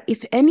just feel like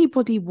if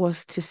anybody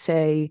was to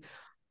say,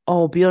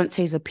 "Oh,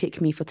 Beyonce's a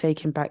pick me for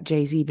taking back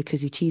Jay-Z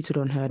because he cheated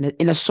on her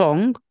in a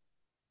song,"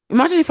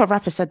 imagine if a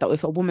rapper said that, or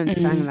if a woman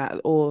sang Mm.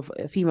 that, or if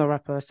a female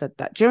rapper said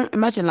that. Do you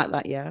imagine like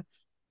that? Yeah.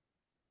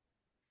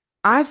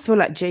 I feel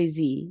like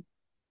Jay-Z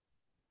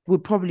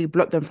would probably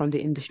block them from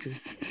the industry.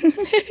 he Do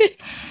you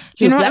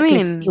would know what I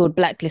blacklist. He mean? would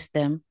blacklist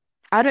them.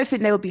 I don't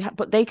think they would be,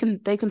 but they can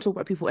talk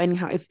about people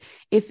anyhow.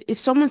 If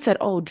someone said,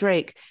 "Oh,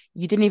 Drake,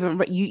 you didn't even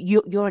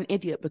you're an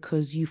idiot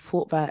because you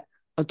thought that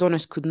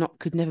Adonis could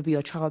never be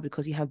your child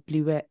because he had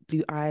blue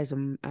eyes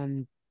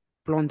and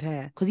blonde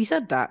hair," because he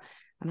said that,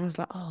 and I was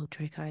like, "Oh,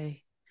 Drake,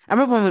 I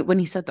remember when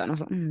he said that, and I was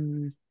like,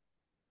 hmm.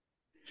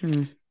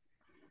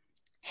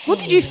 What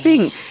did you Hey.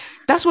 think?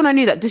 That's when I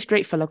knew that this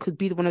Drake fella could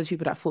be one of those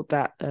people that thought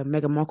that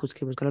Meghan Markle's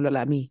kid was gonna look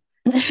like me.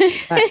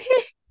 Like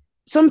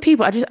some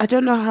people, I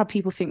don't know how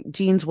people think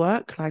genes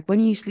work. Like when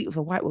you sleep with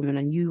a white woman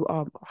and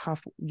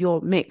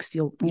you're mixed,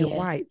 you're Yeah.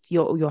 white,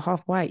 you're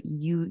half white.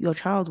 Your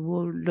child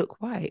will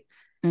look white,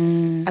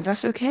 Mm. and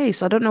that's okay.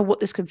 So I don't know what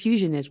this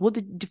confusion is. What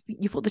did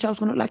you thought the child was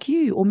gonna look like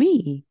you or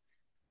me?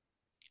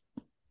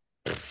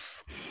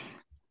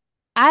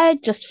 I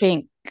just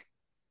think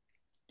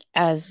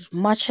as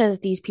much as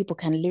these people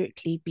can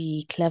lyrically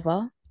be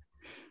clever,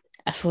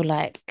 I feel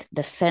like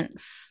the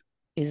sense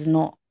is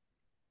not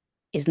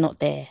is not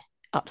there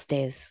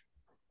upstairs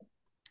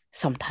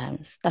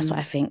sometimes. That's what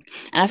I Mm. think.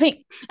 And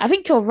I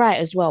think you're right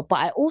as well, but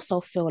I also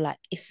feel like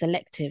it's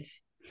selective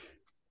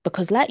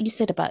because like you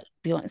said about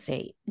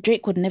Beyonce,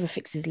 Drake would never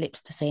fix his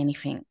lips to say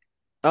anything.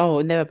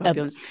 Oh, never about Uh,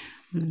 Beyonce.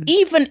 Mm.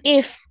 even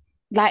if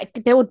like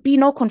there would be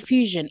no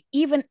confusion,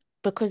 even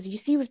because you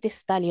see with this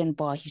stallion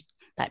bar,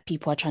 like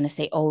people are trying to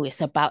say, oh,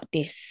 it's about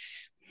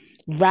this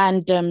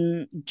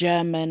random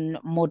German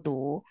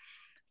model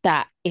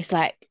that it's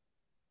like,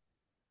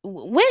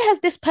 where has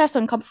this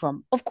person come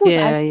from? Of course,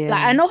 Yeah,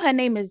 I yeah. know her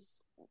name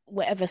is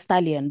whatever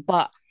stallion,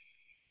 but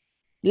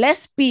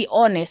let's be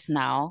honest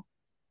now.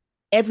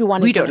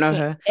 We don't know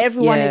her.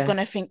 Everyone is Yeah.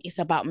 gonna think it's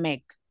about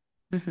Meg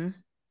Mm-hmm.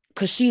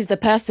 because she's the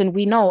person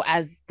we know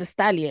as the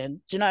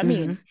stallion. Do you know what I Mm-hmm.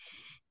 mean?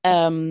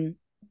 Um,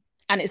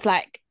 and it's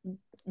like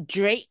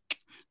Drake,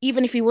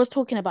 even if he was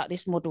talking about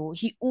this model,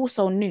 he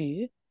also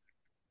knew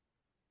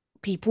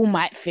people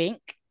might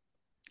think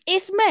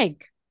it's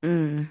Meg.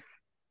 Mm.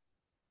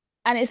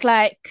 And it's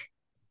like,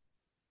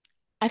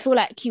 I feel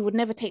like he would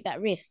never take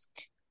that risk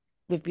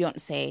with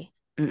Beyonce.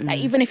 Like,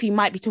 Mm-mm. even if he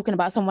might be talking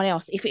about someone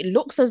else, if it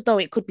looks as though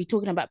it could be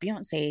talking about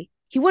Beyonce,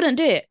 he wouldn't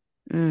do it.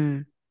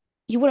 Mm.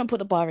 He wouldn't put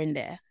the bar in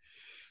there.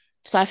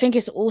 So I think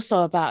it's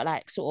also about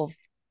like sort of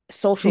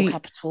social See,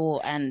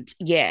 capital and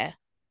yeah,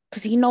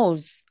 because he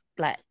knows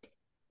like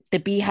the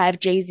Beehive,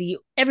 Jay-Z,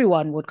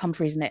 everyone would come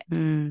for his neck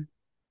mm.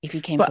 if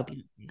he came for But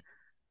Beyonce.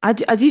 I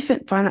do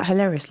find that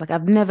hilarious. Like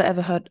I've never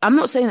ever heard. I'm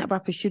not saying that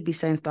rappers should be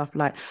saying stuff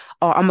like,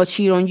 "Oh, I'm gonna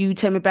cheat on you.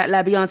 Tell me back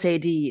like Beyonce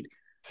did."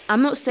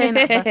 I'm not saying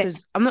that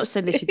rappers. I'm not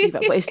saying they should do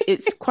that. But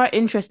it's quite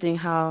interesting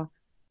how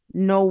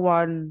no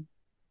one.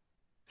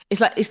 It's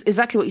like it's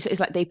exactly what you said.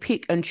 It's like they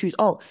pick and choose.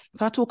 Oh,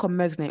 if I talk on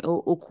Meg's name,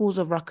 it'll cause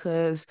a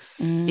ruckus.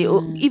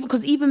 It'll Mm, even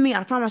because even me,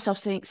 I find myself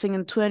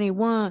singing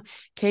 21.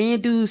 Can you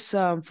do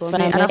some for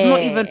me? for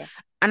me.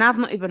 And I've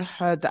not even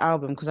heard the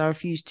album because I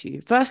refuse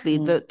to. Firstly,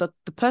 Mm.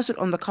 the person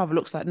on the cover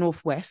looks like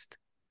Northwest,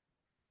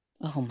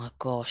 Oh my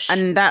gosh.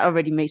 and that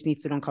already makes me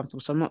feel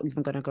uncomfortable. So I'm not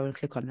even gonna go and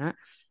click on that.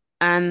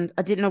 And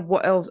I didn't know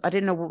what else. I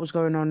didn't know what was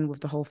going on with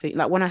the whole thing.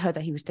 Like when I heard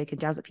that he was taking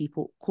jabs at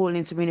people,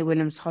 calling Serena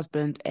Williams'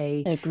 husband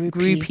a A groupie.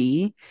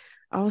 groupie,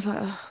 I was like,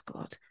 oh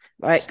God.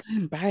 So Like,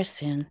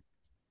 embarrassing.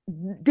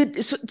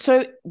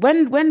 so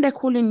when they're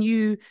calling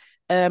you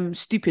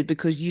stupid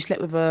because you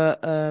slept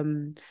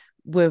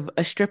with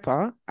a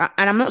stripper,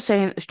 and I'm not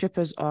saying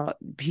strippers are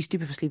he's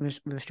stupid for sleeping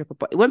with a stripper,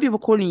 but when people are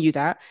calling you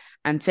that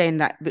and saying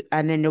that,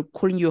 and then they're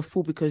calling you a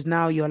fool because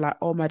now you're like,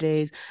 oh my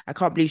days, I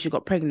can't believe she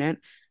got pregnant,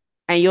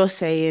 and you're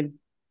saying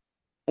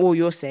all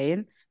you're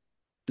saying,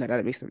 no,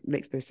 that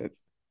makes no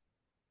sense.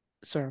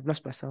 Sorry, I've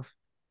lost myself.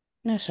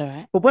 No, it's all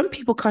right. But when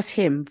people cuss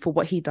him for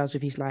what he does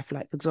with his life,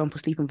 like for example,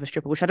 sleeping with a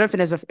stripper, which I don't think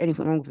there's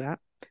anything wrong with that,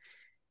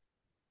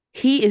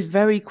 he is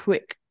very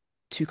quick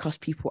to cuss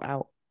people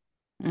out.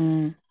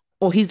 Mm.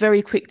 Or he's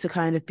very quick to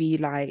kind of be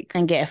like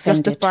And get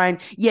offended. justifying,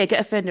 yeah,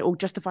 get offended or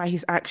justify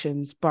his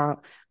actions. But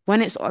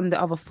when it's on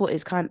the other foot,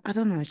 it's kind of, I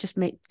don't know, it just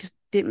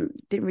didn't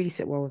really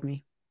sit well with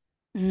me.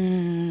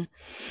 Mm.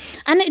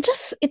 And it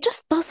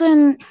just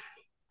doesn't.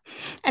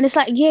 And it's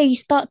like, yeah, you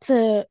start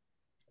to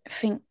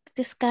think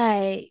this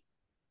guy,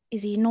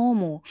 is he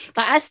normal?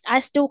 Like I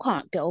still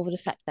can't get over the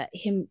fact that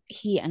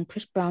he and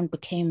Chris Brown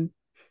became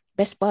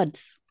best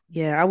buds.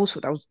 Yeah, I always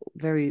thought that was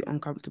very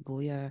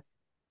uncomfortable. Yeah.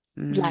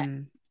 Like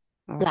Mm,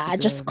 like after I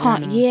the just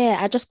can't, Rihanna. yeah,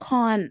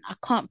 I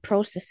can't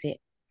process it.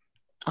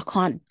 I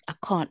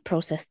can't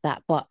process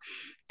that. But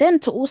then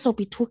to also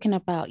be talking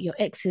about your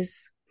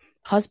ex's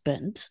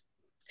husband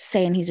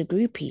saying he's a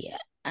groupie,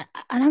 and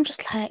I'm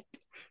just like,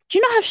 do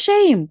you not have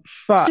shame?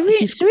 But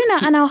Serena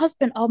and her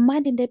husband are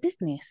minding their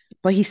business.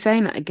 he's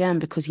saying that again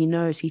because he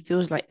knows he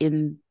feels like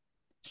in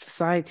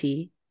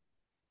society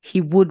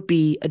he would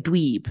be a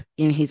dweeb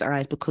in his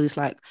eyes because it's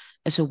like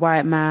it's a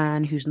white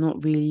man who's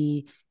not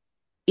really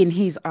in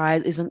his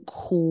eyes isn't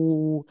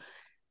cool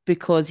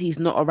because he's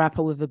not a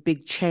rapper with a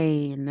big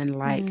chain and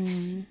like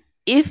Mm,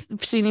 if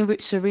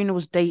Serena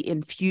was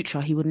dating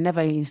Future, he would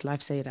never in his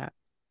life say that.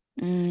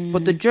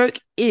 But the mm, joke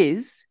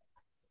is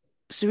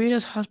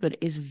Serena's husband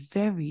is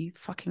very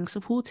fucking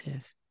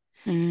supportive.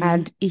 mm,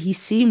 And he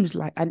seems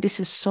like, and this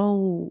is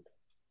so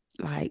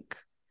like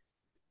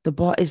the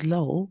bar is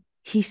low.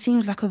 He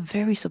seems like a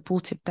very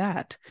supportive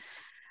dad.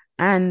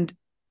 And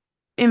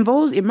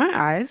involves in my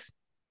eyes,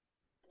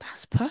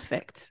 that's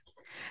perfect.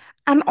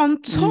 And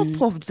on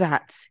top mm. of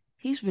that,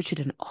 he's richer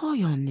than all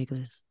your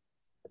niggas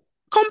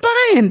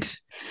combined.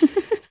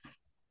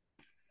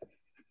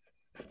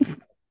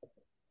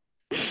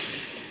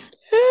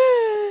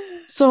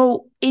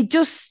 So it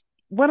just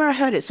when I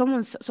heard it,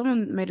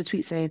 someone made a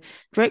tweet saying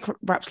Drake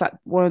raps like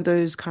one of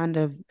those kind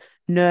of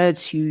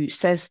nerds who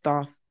says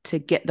stuff to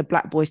get the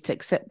black boys to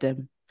accept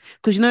them.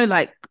 Because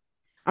like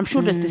I'm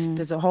sure Mm,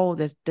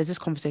 there's this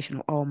conversation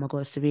of oh my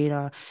god,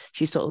 Serena,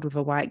 she settled with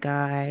a white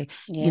guy,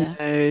 yeah.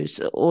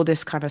 so all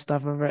this kind of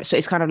stuff. So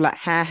it's kind of like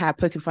ha ha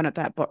poking fun at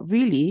that. But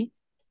really,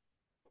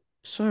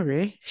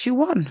 sorry, she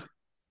won.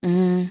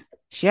 Mm,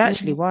 She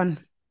actually mm,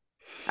 won.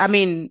 I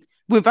mean,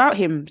 without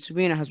him,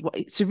 Serena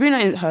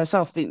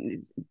herself,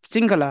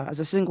 singular as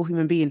a single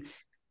human being,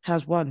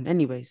 has won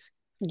anyways.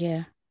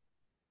 yeah.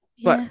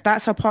 But Yeah.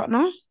 that's her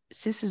partner.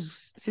 Sis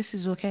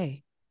is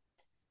okay.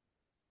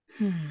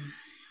 Hmm.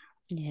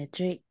 Yeah,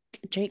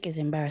 Drake is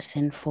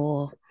embarrassing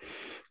for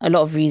a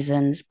lot of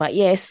reasons. But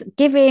yes,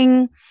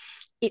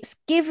 it's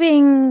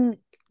giving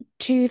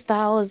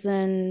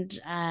 2000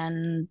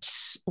 and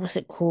what's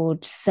it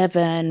called?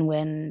 7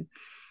 when,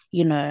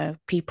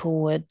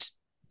 people would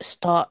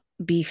start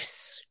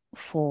beefs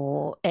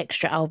for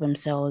extra album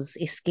sales.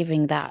 It's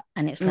giving that.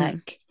 And it's Mm.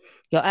 like,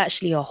 you're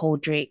actually a whole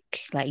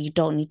Drake. Like, you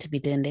don't need to be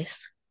doing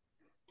this.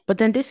 But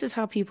then this is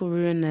how people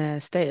ruin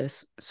their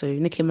status. So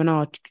Nicki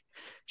Minaj,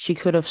 she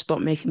could have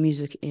stopped making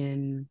music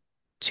in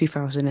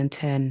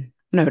 2010.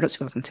 No, not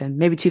 2010.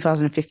 Maybe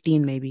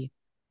 2015, maybe,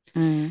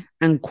 Mm,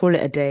 and call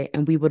it a day,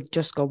 and we would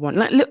just go on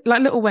like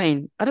Lil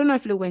Wayne. I don't know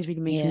if Lil Wayne's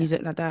really making yeah.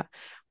 music like that,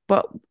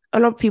 but a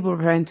lot of people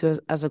refer him to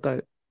as a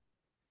goat,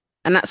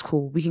 and that's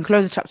cool. We can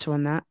close the chapter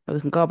on that, and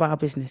we can go about our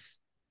business.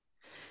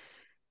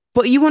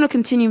 But you want to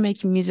continue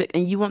making music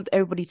and you want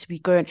everybody to be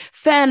going,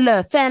 fan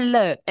love,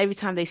 every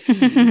time they see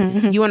you.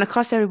 You want to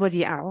cuss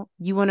everybody out.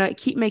 You want to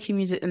keep making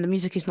music and the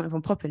music is not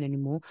even popping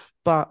anymore.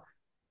 But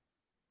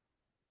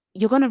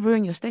you're going to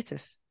ruin your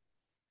status.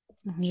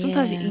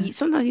 Sometimes, Yeah.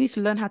 sometimes you need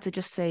to learn how to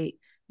just say,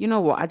 you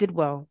know what, I did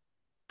well.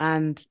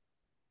 And It's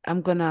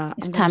I'm gonna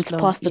time to slow,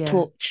 pass the yeah.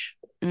 torch.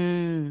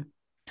 Mm.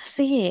 That's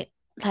it.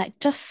 Like,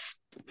 just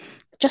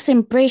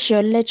embrace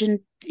your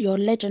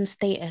legend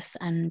status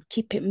and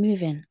keep it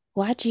moving.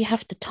 Why do you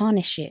have to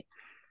tarnish it?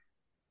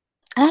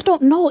 And I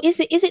don't know. Is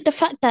it the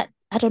fact that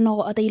I don't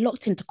know? Are they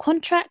locked into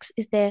contracts?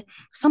 Is there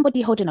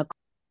somebody holding a?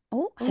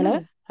 Oh, Oh hello,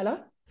 no. Hello?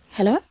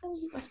 hello.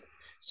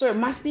 Sorry,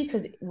 my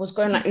speakers was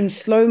going like in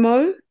slow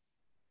mo.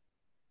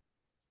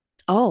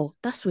 Oh,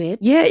 that's weird.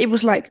 Yeah, it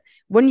was like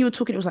when you were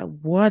talking, it was like,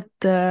 what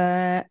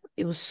the?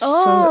 It was so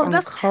Oh,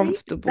 that's creepy.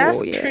 That's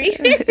uncomfortable. Yeah.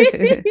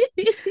 creepy.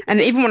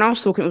 And even when I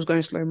was talking, it was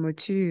going slow mo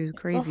too.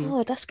 Crazy.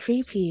 Oh, that's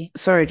creepy.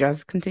 Sorry,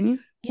 Jazz. Continue.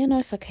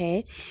 It's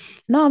okay.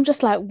 No, I'm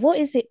just like, what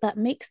is it that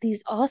makes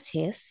these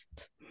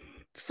artists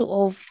sort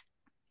of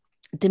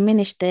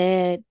diminish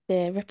their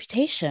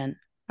reputation?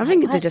 I Like,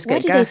 think they why just why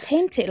get do they gassed.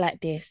 taint it like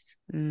this?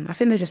 I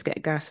think they just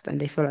get gassed and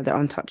they feel like they're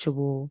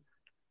untouchable,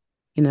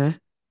 you know?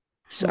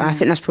 So I Hmm.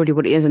 think that's probably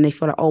what it is. And they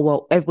feel like, oh,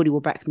 well, everybody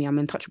will back me. I'm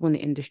untouchable in the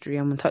industry.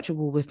 I'm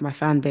untouchable with my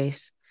fan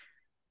base.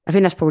 I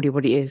think that's probably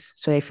what it is.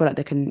 So they feel like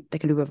they can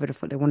do whatever the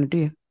fuck they want to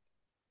do.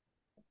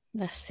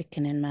 That's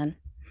sickening, man.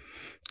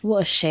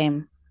 What a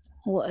shame.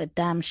 What a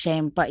damn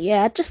shame. But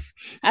yeah,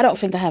 I don't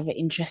think I have an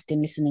interest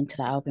in listening to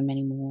that album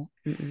anymore.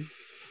 Mm-mm.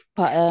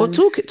 But But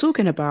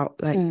talking about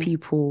like mm,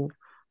 people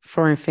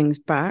throwing things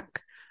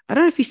back, I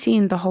don't know if you've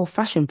seen the whole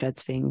fashion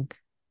feds thing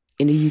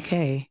in the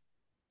UK.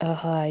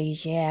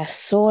 yeah, I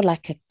saw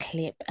like a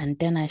clip and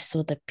then I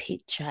saw the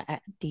picture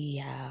at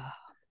the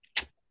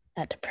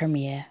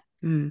premiere.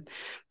 Mm.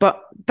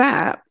 But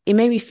that it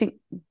made me think,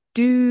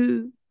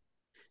 do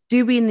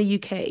do we in the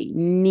UK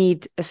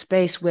need a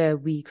space where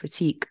we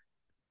critique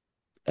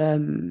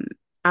um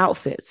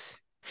outfits?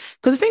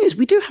 Because the thing is,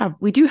 we do have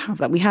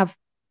like we have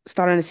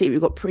Style in the City,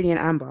 we've got Pretty and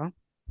Amber,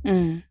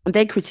 Mm, and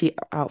they critique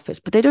outfits,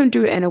 but they don't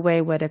do it in a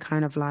way where they're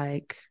kind of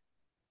like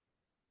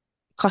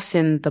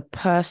cussing the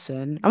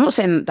person. I'm not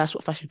saying that's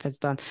what Fashion Feds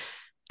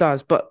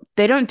does, but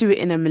they don't do it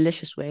in a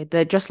malicious way.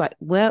 They're just like,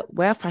 we're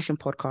a fashion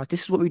podcast.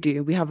 This is what we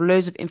do. We have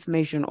loads of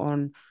information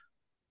on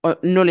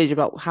knowledge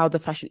about how the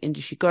fashion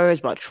industry goes,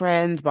 about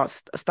trends, about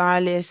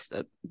stylists,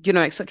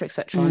 etc.,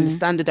 etc., and the mm,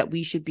 standard that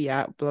we should be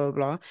at, blah, blah,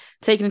 blah.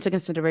 Taking into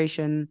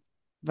consideration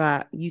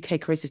that UK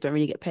creators don't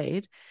really get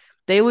paid,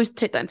 they always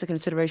take that into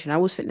consideration. I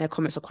always think their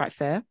comments are quite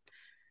fair.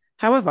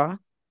 However,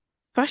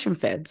 Fashion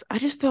Feds, I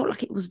just felt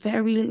like it was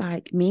very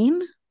like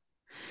mean.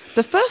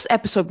 The first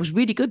episode was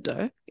really good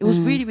though. It was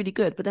mm. really, really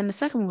good. But then the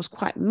second one was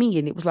quite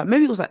mean. It was like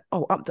maybe it was like,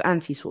 oh, up the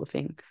ante sort of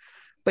thing.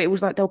 But it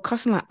was like they were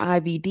cussing like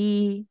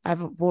IVD,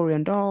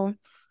 Ivorian doll.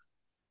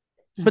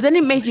 But Oh then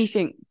it made me gosh.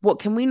 think, what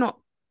can we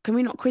not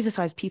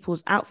criticize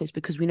people's outfits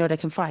because we know they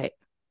can fight?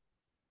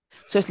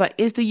 So it's like,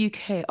 is the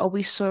UK, are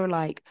we so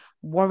like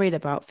worried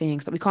about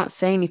things that we can't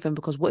say anything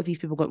because what if these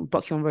people go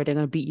buck you on road, they're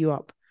gonna beat you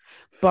up?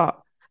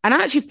 But and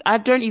I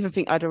don't even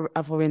think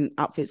Ivorian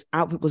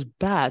outfit was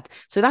bad.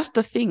 So that's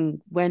the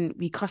thing when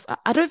we cuss.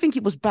 I don't think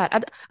it was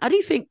bad. I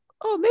do think,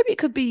 oh, maybe it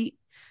could be,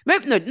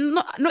 maybe no,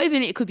 not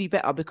even it could be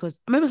better because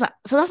maybe it's like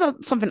so that's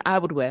not something I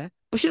would wear,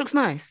 but she looks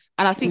nice,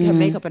 and I think her Mm,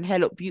 makeup and hair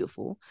look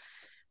beautiful.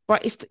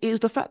 But it was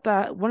the fact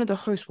that one of the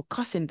hosts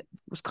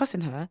was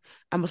cussing her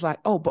and was like,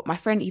 oh, but my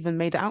friend even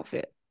made the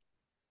outfit.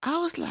 I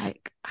was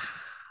like,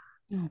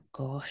 oh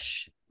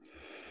gosh.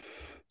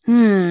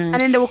 Hmm.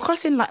 and then they were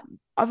cussing like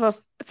other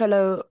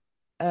fellow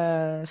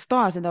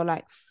stars, and they were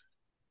like,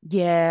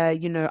 yeah,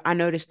 I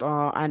know this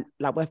star and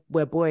like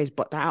we're boys,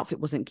 but that outfit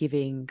wasn't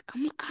giving.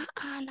 I'm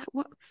like, like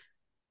what?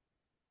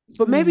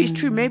 But maybe it's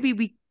true. Hmm. Maybe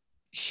we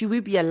should we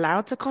be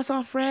allowed to cuss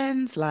our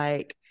friends?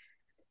 Like,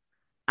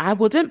 I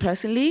wouldn't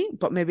personally,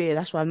 but maybe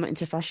that's why I'm not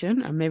into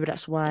fashion, and maybe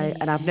that's why.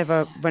 And I've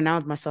never Yeah.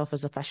 renowned myself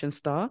as a fashion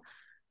star.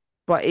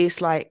 But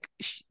it's like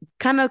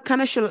kind of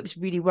should this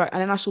really work.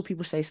 And then I saw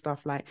people say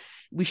stuff like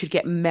we should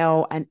get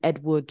Mel and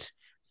Edward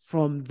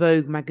from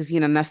Vogue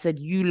magazine, and I said,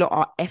 "You lot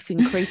are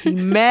effing crazy,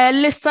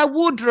 Melissa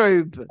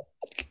Wardrobe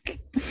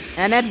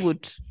and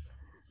Edward."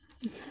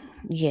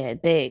 Yeah,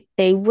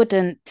 they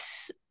wouldn't.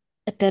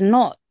 They're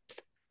not.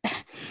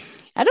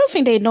 I don't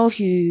think they know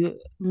who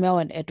Mel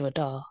and Edward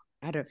are,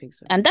 I don't think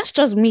so. and that's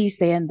just me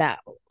saying that.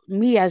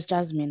 Me as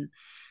Jasmine,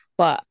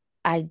 but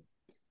I,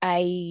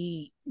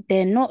 I,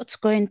 they're not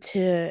going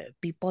to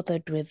be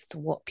bothered with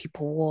what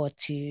people wore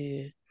to.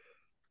 You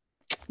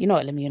know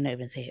what? Let me not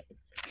even say it.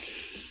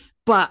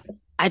 But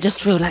I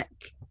just feel like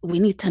we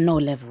need to know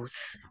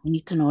levels. We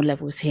need to know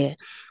levels here.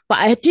 But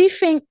I do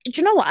think. Do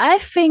you know what I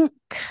think?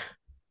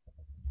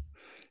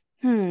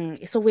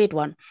 It's a weird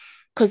one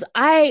because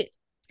I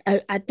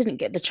didn't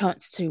get the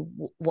chance to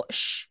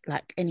watch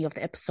like any of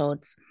the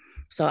episodes,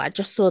 so I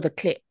just saw the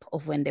clip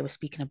of when they were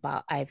speaking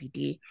about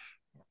IVD,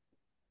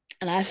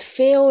 and I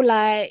feel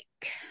like,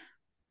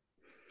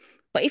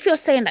 but if you're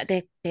saying that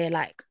they're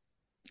like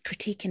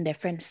critiquing their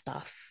friend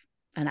stuff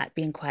and like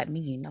being quite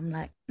mean, I'm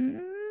like,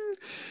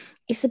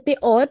 it's a bit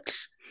odd.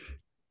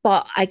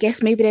 But I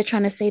guess maybe they're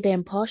trying to say they're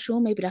impartial.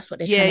 Maybe that's what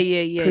they're Yeah, trying to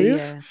yeah, yeah, prove.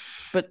 yeah.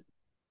 But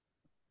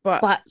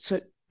But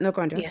so no,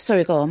 go on, yeah, Jess.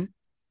 sorry, go on.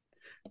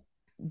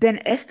 Then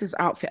Esther's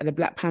outfit at the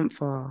Black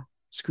Panther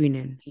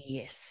screening.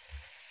 Yes,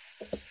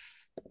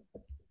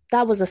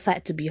 that was a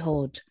sight to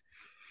behold.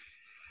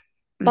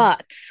 Mm.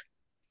 But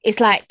it's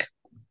like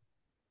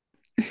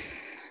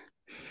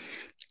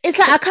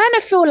I kind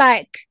of feel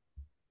like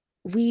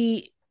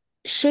we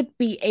should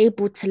be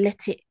able to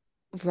let it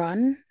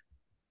run.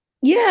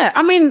 Yeah,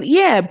 I mean,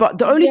 yeah, but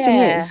the only thing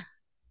Yeah. is,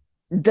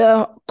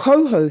 the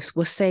co-host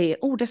was saying,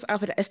 "Oh, this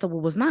outfit that Esther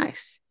wore was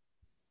nice."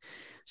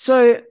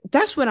 So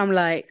that's when I'm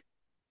like,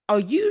 "Are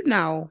you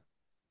now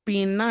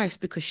being nice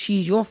because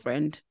she's your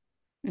friend?"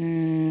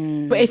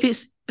 But Mm, if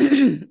it's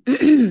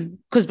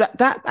because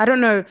that I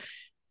don't know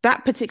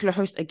that particular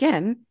host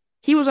again,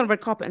 he was on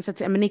red carpet and said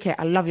to Emanike,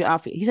 "I love your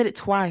outfit." He said it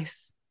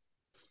twice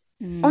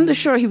on the mm.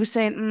 show. He was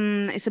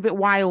saying, "It's a bit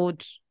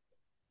wild."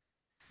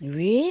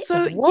 Really?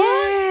 So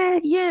What? yeah,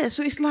 yeah.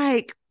 So it's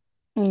like,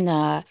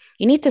 Nah.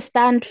 You need to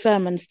stand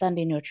firm and stand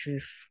in your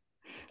truth.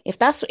 If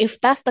that's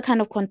the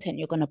kind of content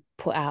you're gonna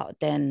put out,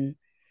 then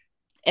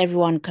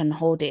everyone can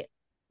hold it.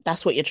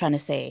 That's what you're trying to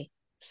say.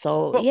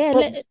 So but yeah,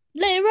 but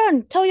let it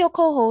run. Tell your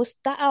co-host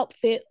that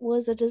outfit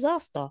was a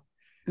disaster.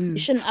 You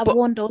mm, shouldn't have but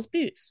worn those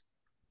boots.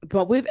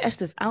 but with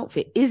Esther's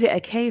outfit, is it a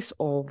case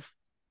of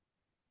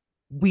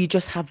we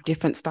just have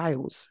different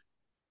styles?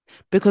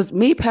 Because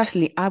me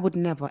personally, I would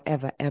never,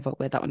 ever, ever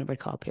wear that on a red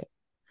carpet.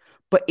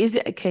 But is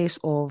it a case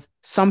of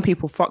some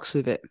people fucks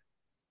with it?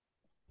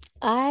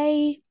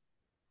 I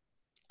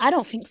I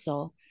don't think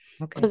so.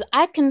 Okay. Because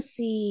I can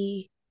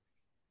see,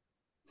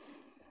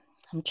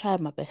 I'm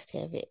trying my best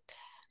here, Vic.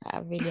 I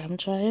really am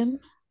trying.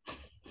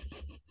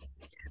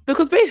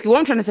 Because basically, what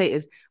I'm trying to say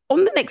is,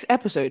 on the next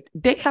episode,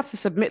 they have to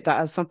submit that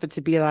as something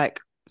to be like,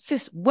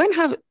 sis, when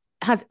have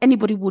has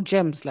anybody wore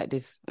gems like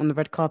this on the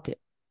red carpet?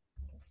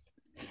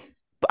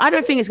 But I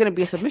don't think it's going to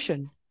be a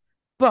submission.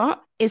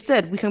 But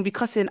instead, we can be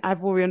cussing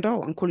Ivorian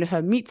doll and calling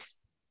her meat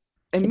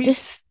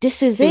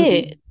This is thingy.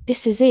 it.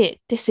 This is it.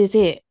 This is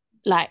it.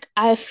 Like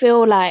I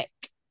feel like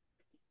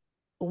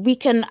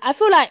I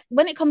feel like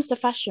when it comes to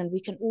fashion,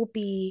 we can all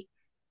be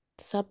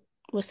sub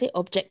what's it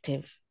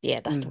objective.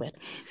 Yeah, that's the Mm, word.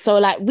 So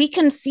like we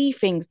can see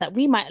things that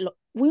we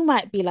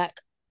might be like,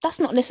 that's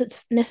not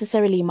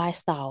necessarily my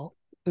style,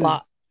 mm,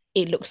 but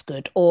it looks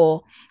good.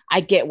 Or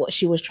I get what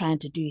she was trying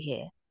to do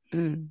here.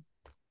 mm.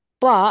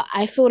 But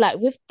I feel like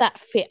with that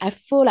fit, I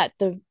feel like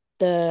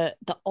the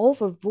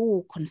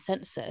overall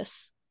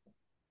consensus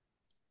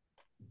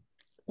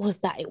was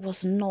that it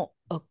was not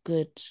a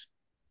good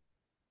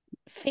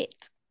fit.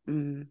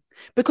 Mm.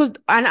 Because,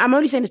 and I'm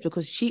only saying this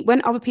because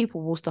when other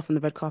people wore stuff on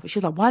the red carpet, she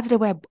was like, "Why did they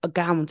wear a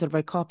gown onto the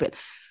red carpet?"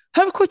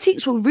 Her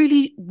critiques were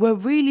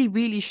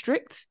really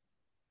strict,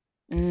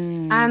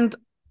 Mm. and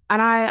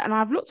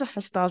I've looked at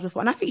her styles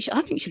before, and I think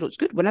she looks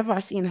good. Whenever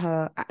I've seen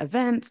her at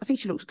events, I think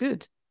she looks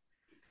good.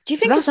 Do you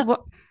So think it's that's a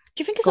what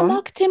do you think it's a gone.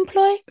 marketing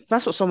ploy?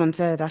 That's what someone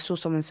said. I saw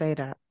someone say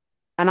that,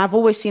 and I've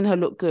always seen her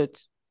look good.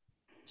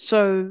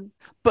 So,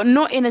 but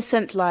not in a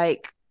sense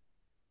like,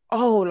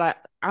 oh, like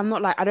I'm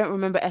not like I don't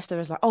remember Esther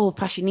as like, oh,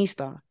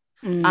 fashionista.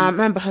 I Mm.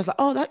 remember her as like,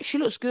 oh, that she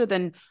looks good,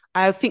 and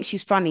I think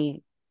she's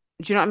funny.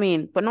 Do you know what I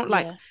mean? But not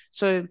like Yeah.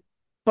 so.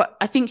 But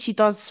I think she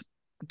does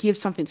give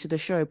something to the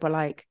show. But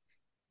like,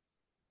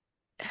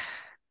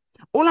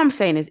 all I'm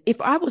saying is, if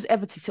I was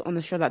ever to sit on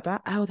the show like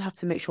that, I would have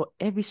to make sure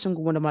every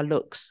single one of my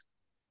looks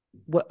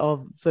were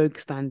of Vogue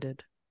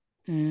standard.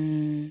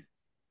 Mm.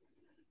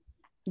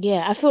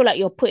 Yeah, I feel like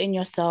you're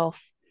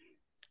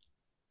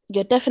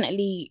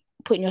definitely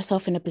putting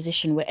yourself in a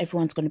position where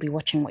everyone's going to be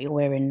watching what you're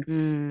wearing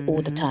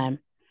all the Mm-hmm. time.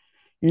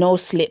 No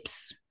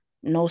slips,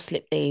 no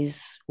slip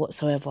days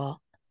whatsoever.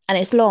 And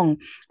it's long.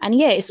 And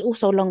yeah, it's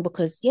also long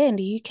because, yeah, in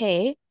the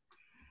UK,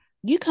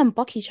 you can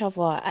buck each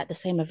other at the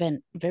same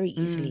event very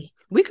Mm. easily.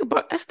 We could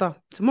book Esther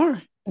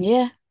tomorrow.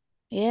 Yeah,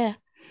 yeah.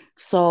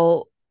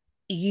 So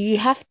you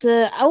have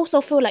to, I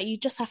also feel like you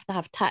just have to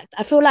have tact.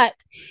 I feel like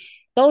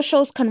those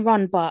shows can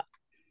run, but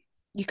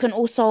you can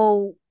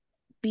also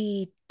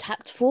be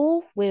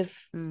tactful with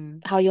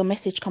Mm. how your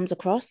message comes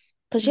across.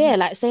 Because, Mhm. yeah,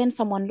 like saying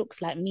someone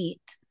looks like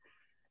meat,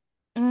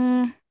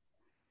 mm,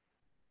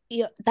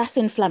 yeah, that's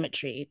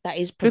inflammatory. That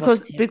is Because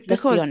provocative.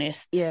 Let's be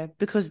honest. yeah,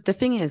 because the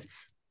thing is,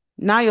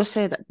 now you're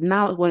saying that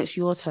now when it's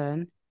your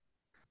turn,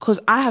 because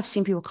I have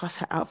seen people cuss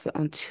her outfit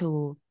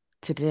until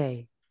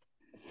today.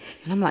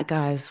 And I'm like,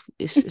 guys,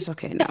 it's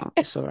okay now.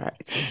 It's all right.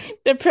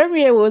 The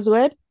premiere was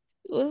when? It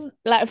was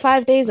like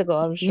 5 days ago,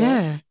 I'm sure.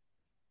 Yeah.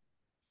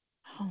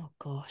 Oh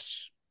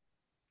gosh.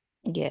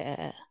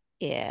 Yeah.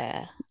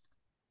 Yeah.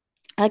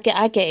 I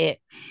get it.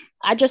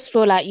 I just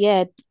feel like,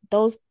 yeah,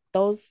 those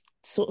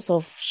sorts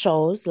of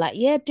shows, like,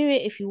 yeah, do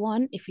it if you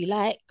want, if you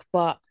like,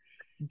 but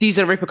These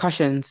are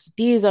repercussions.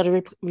 these are the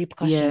Yeah,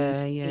 repercussions.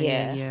 yeah, yeah,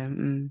 Yeah. yeah.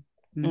 Mm.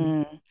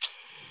 Mm.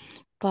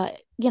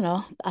 But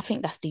I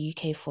think that's the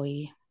UK for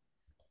you.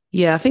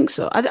 Yeah, I think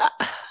so. I don't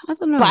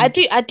But know. I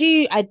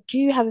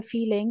do have a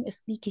feeling, a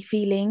sneaky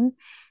feeling,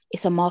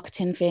 it's a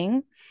marketing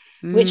thing,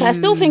 which I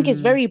still think is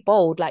Mm. very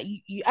bold. Like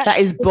you That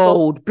actually is did go,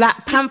 bold.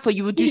 Black Panther,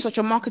 you would do such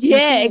a marketing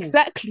yeah, tool.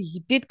 exactly.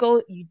 You did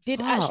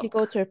actually go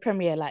Fuck. to a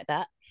premiere like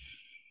that.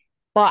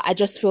 But I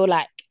just feel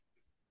like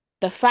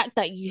the fact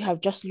that you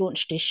have just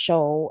launched this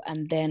show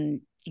and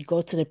then you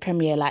go to the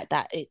premiere like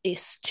that,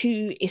 it's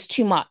too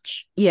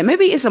much. Yeah,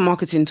 maybe it's a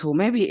marketing tool.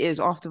 Maybe it is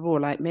after all.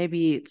 Like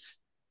maybe it's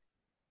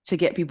to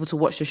get people to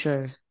watch the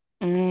show.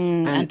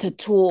 And And to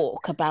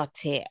talk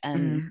about it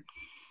and mm,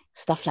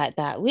 stuff like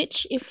that,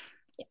 which if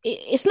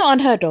it's not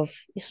unheard of.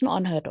 It's not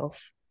unheard of.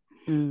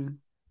 mm,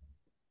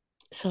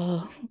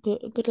 So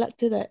good luck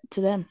to that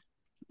to them.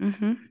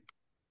 mm-hmm.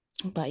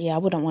 But yeah, I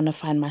wouldn't want to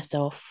find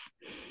myself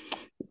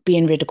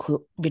being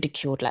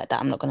ridiculed like that.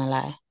 I'm not gonna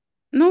lie.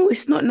 No,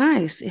 it's not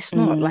nice. It's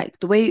not Mm, like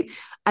the way,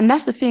 and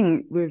that's the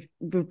thing with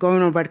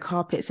going on red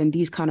carpets and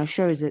these kind of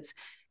shows. It's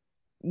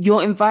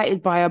you're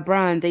invited by a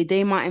brand.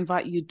 They might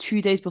invite you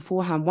 2 days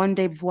beforehand, one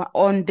day before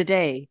on the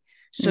day.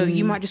 So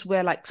you mm, might just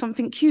wear like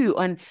something cute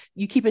and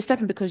you keep it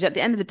stepping because at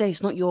the end of the day,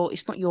 it's not your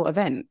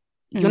event.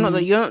 mm,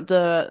 You're not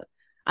the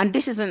and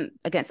this isn't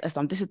against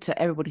Islam. This is to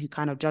everybody who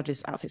kind of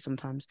judges outfits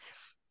sometimes.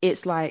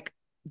 It's like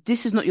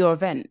this is not your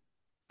event.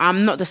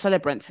 I'm not the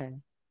celebrant here.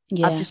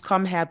 I've yeah. just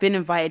come here. I've been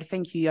invited.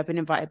 Thank you. I've been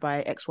invited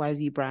by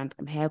XYZ brand.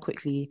 I'm here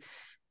quickly,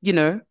 you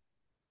know.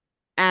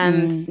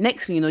 And Mm,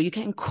 next thing you know, you're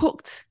getting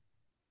cooked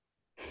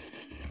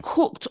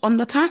on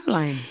the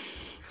timeline.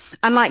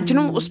 And like, do you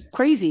know what was mm.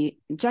 crazy?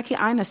 Jackie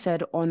Aina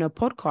said on a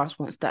podcast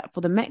once that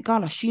for the Met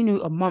Gala, she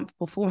knew a month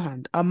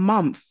beforehand. A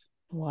month.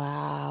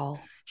 Wow.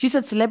 She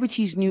said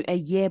celebrities knew a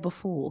year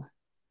before.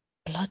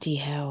 Bloody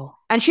hell.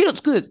 And she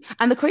looked good.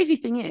 And the crazy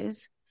thing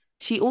is,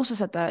 she also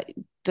said that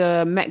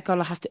the Met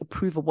Gala has to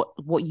approve of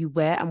what you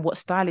wear and what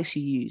stylist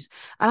you use.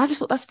 And I just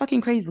thought that's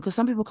fucking crazy because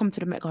some people come to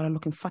the Met Gala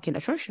looking fucking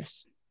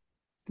atrocious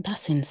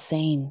That's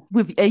insane.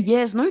 with a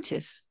year's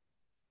notice.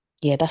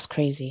 Yeah, that's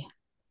crazy.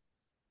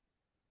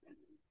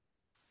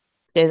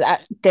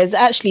 There's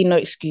actually no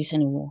excuse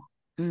anymore.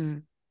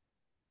 Mm.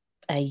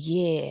 A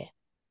year.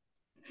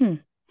 Hmm.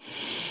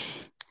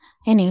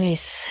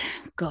 Anyways,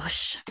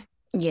 gosh.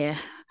 Yeah.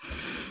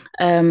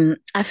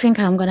 I think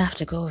I'm gonna have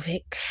to go,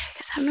 Vic,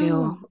 because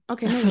No.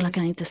 Okay, I no feel like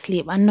I worries. need to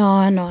sleep. I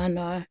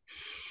know.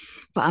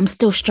 But I'm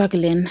still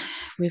struggling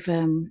with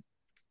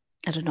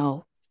I don't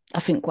know. I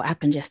think what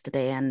happened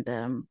yesterday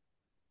and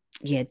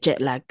yeah,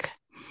 jet lag.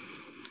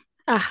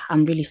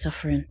 I'm really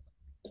suffering.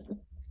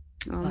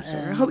 Oh, I'm But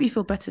sorry. I hope you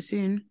feel better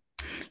soon.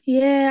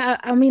 yeah,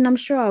 I mean I'm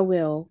sure I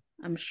will.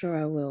 I'm sure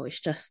I will. It's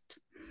just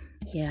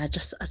yeah, I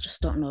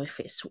just don't know if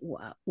it's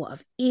what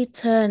I've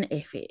eaten,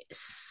 if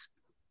it's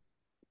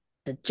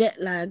the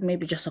jet lag,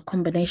 maybe just a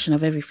combination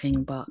of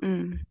everything. But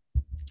Mm.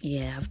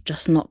 yeah, I've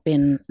just not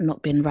been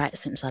right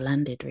since I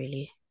landed,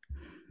 really.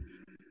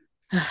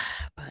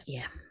 But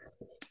yeah,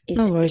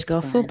 No worries, it's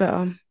girl. Feel fine.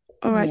 better.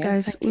 All right, Yeah,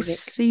 guys. thank We'll you, Vic.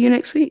 see you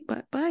next week.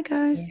 Bye, bye, Yeah,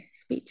 guys.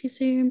 speak to you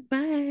soon.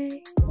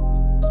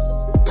 Bye.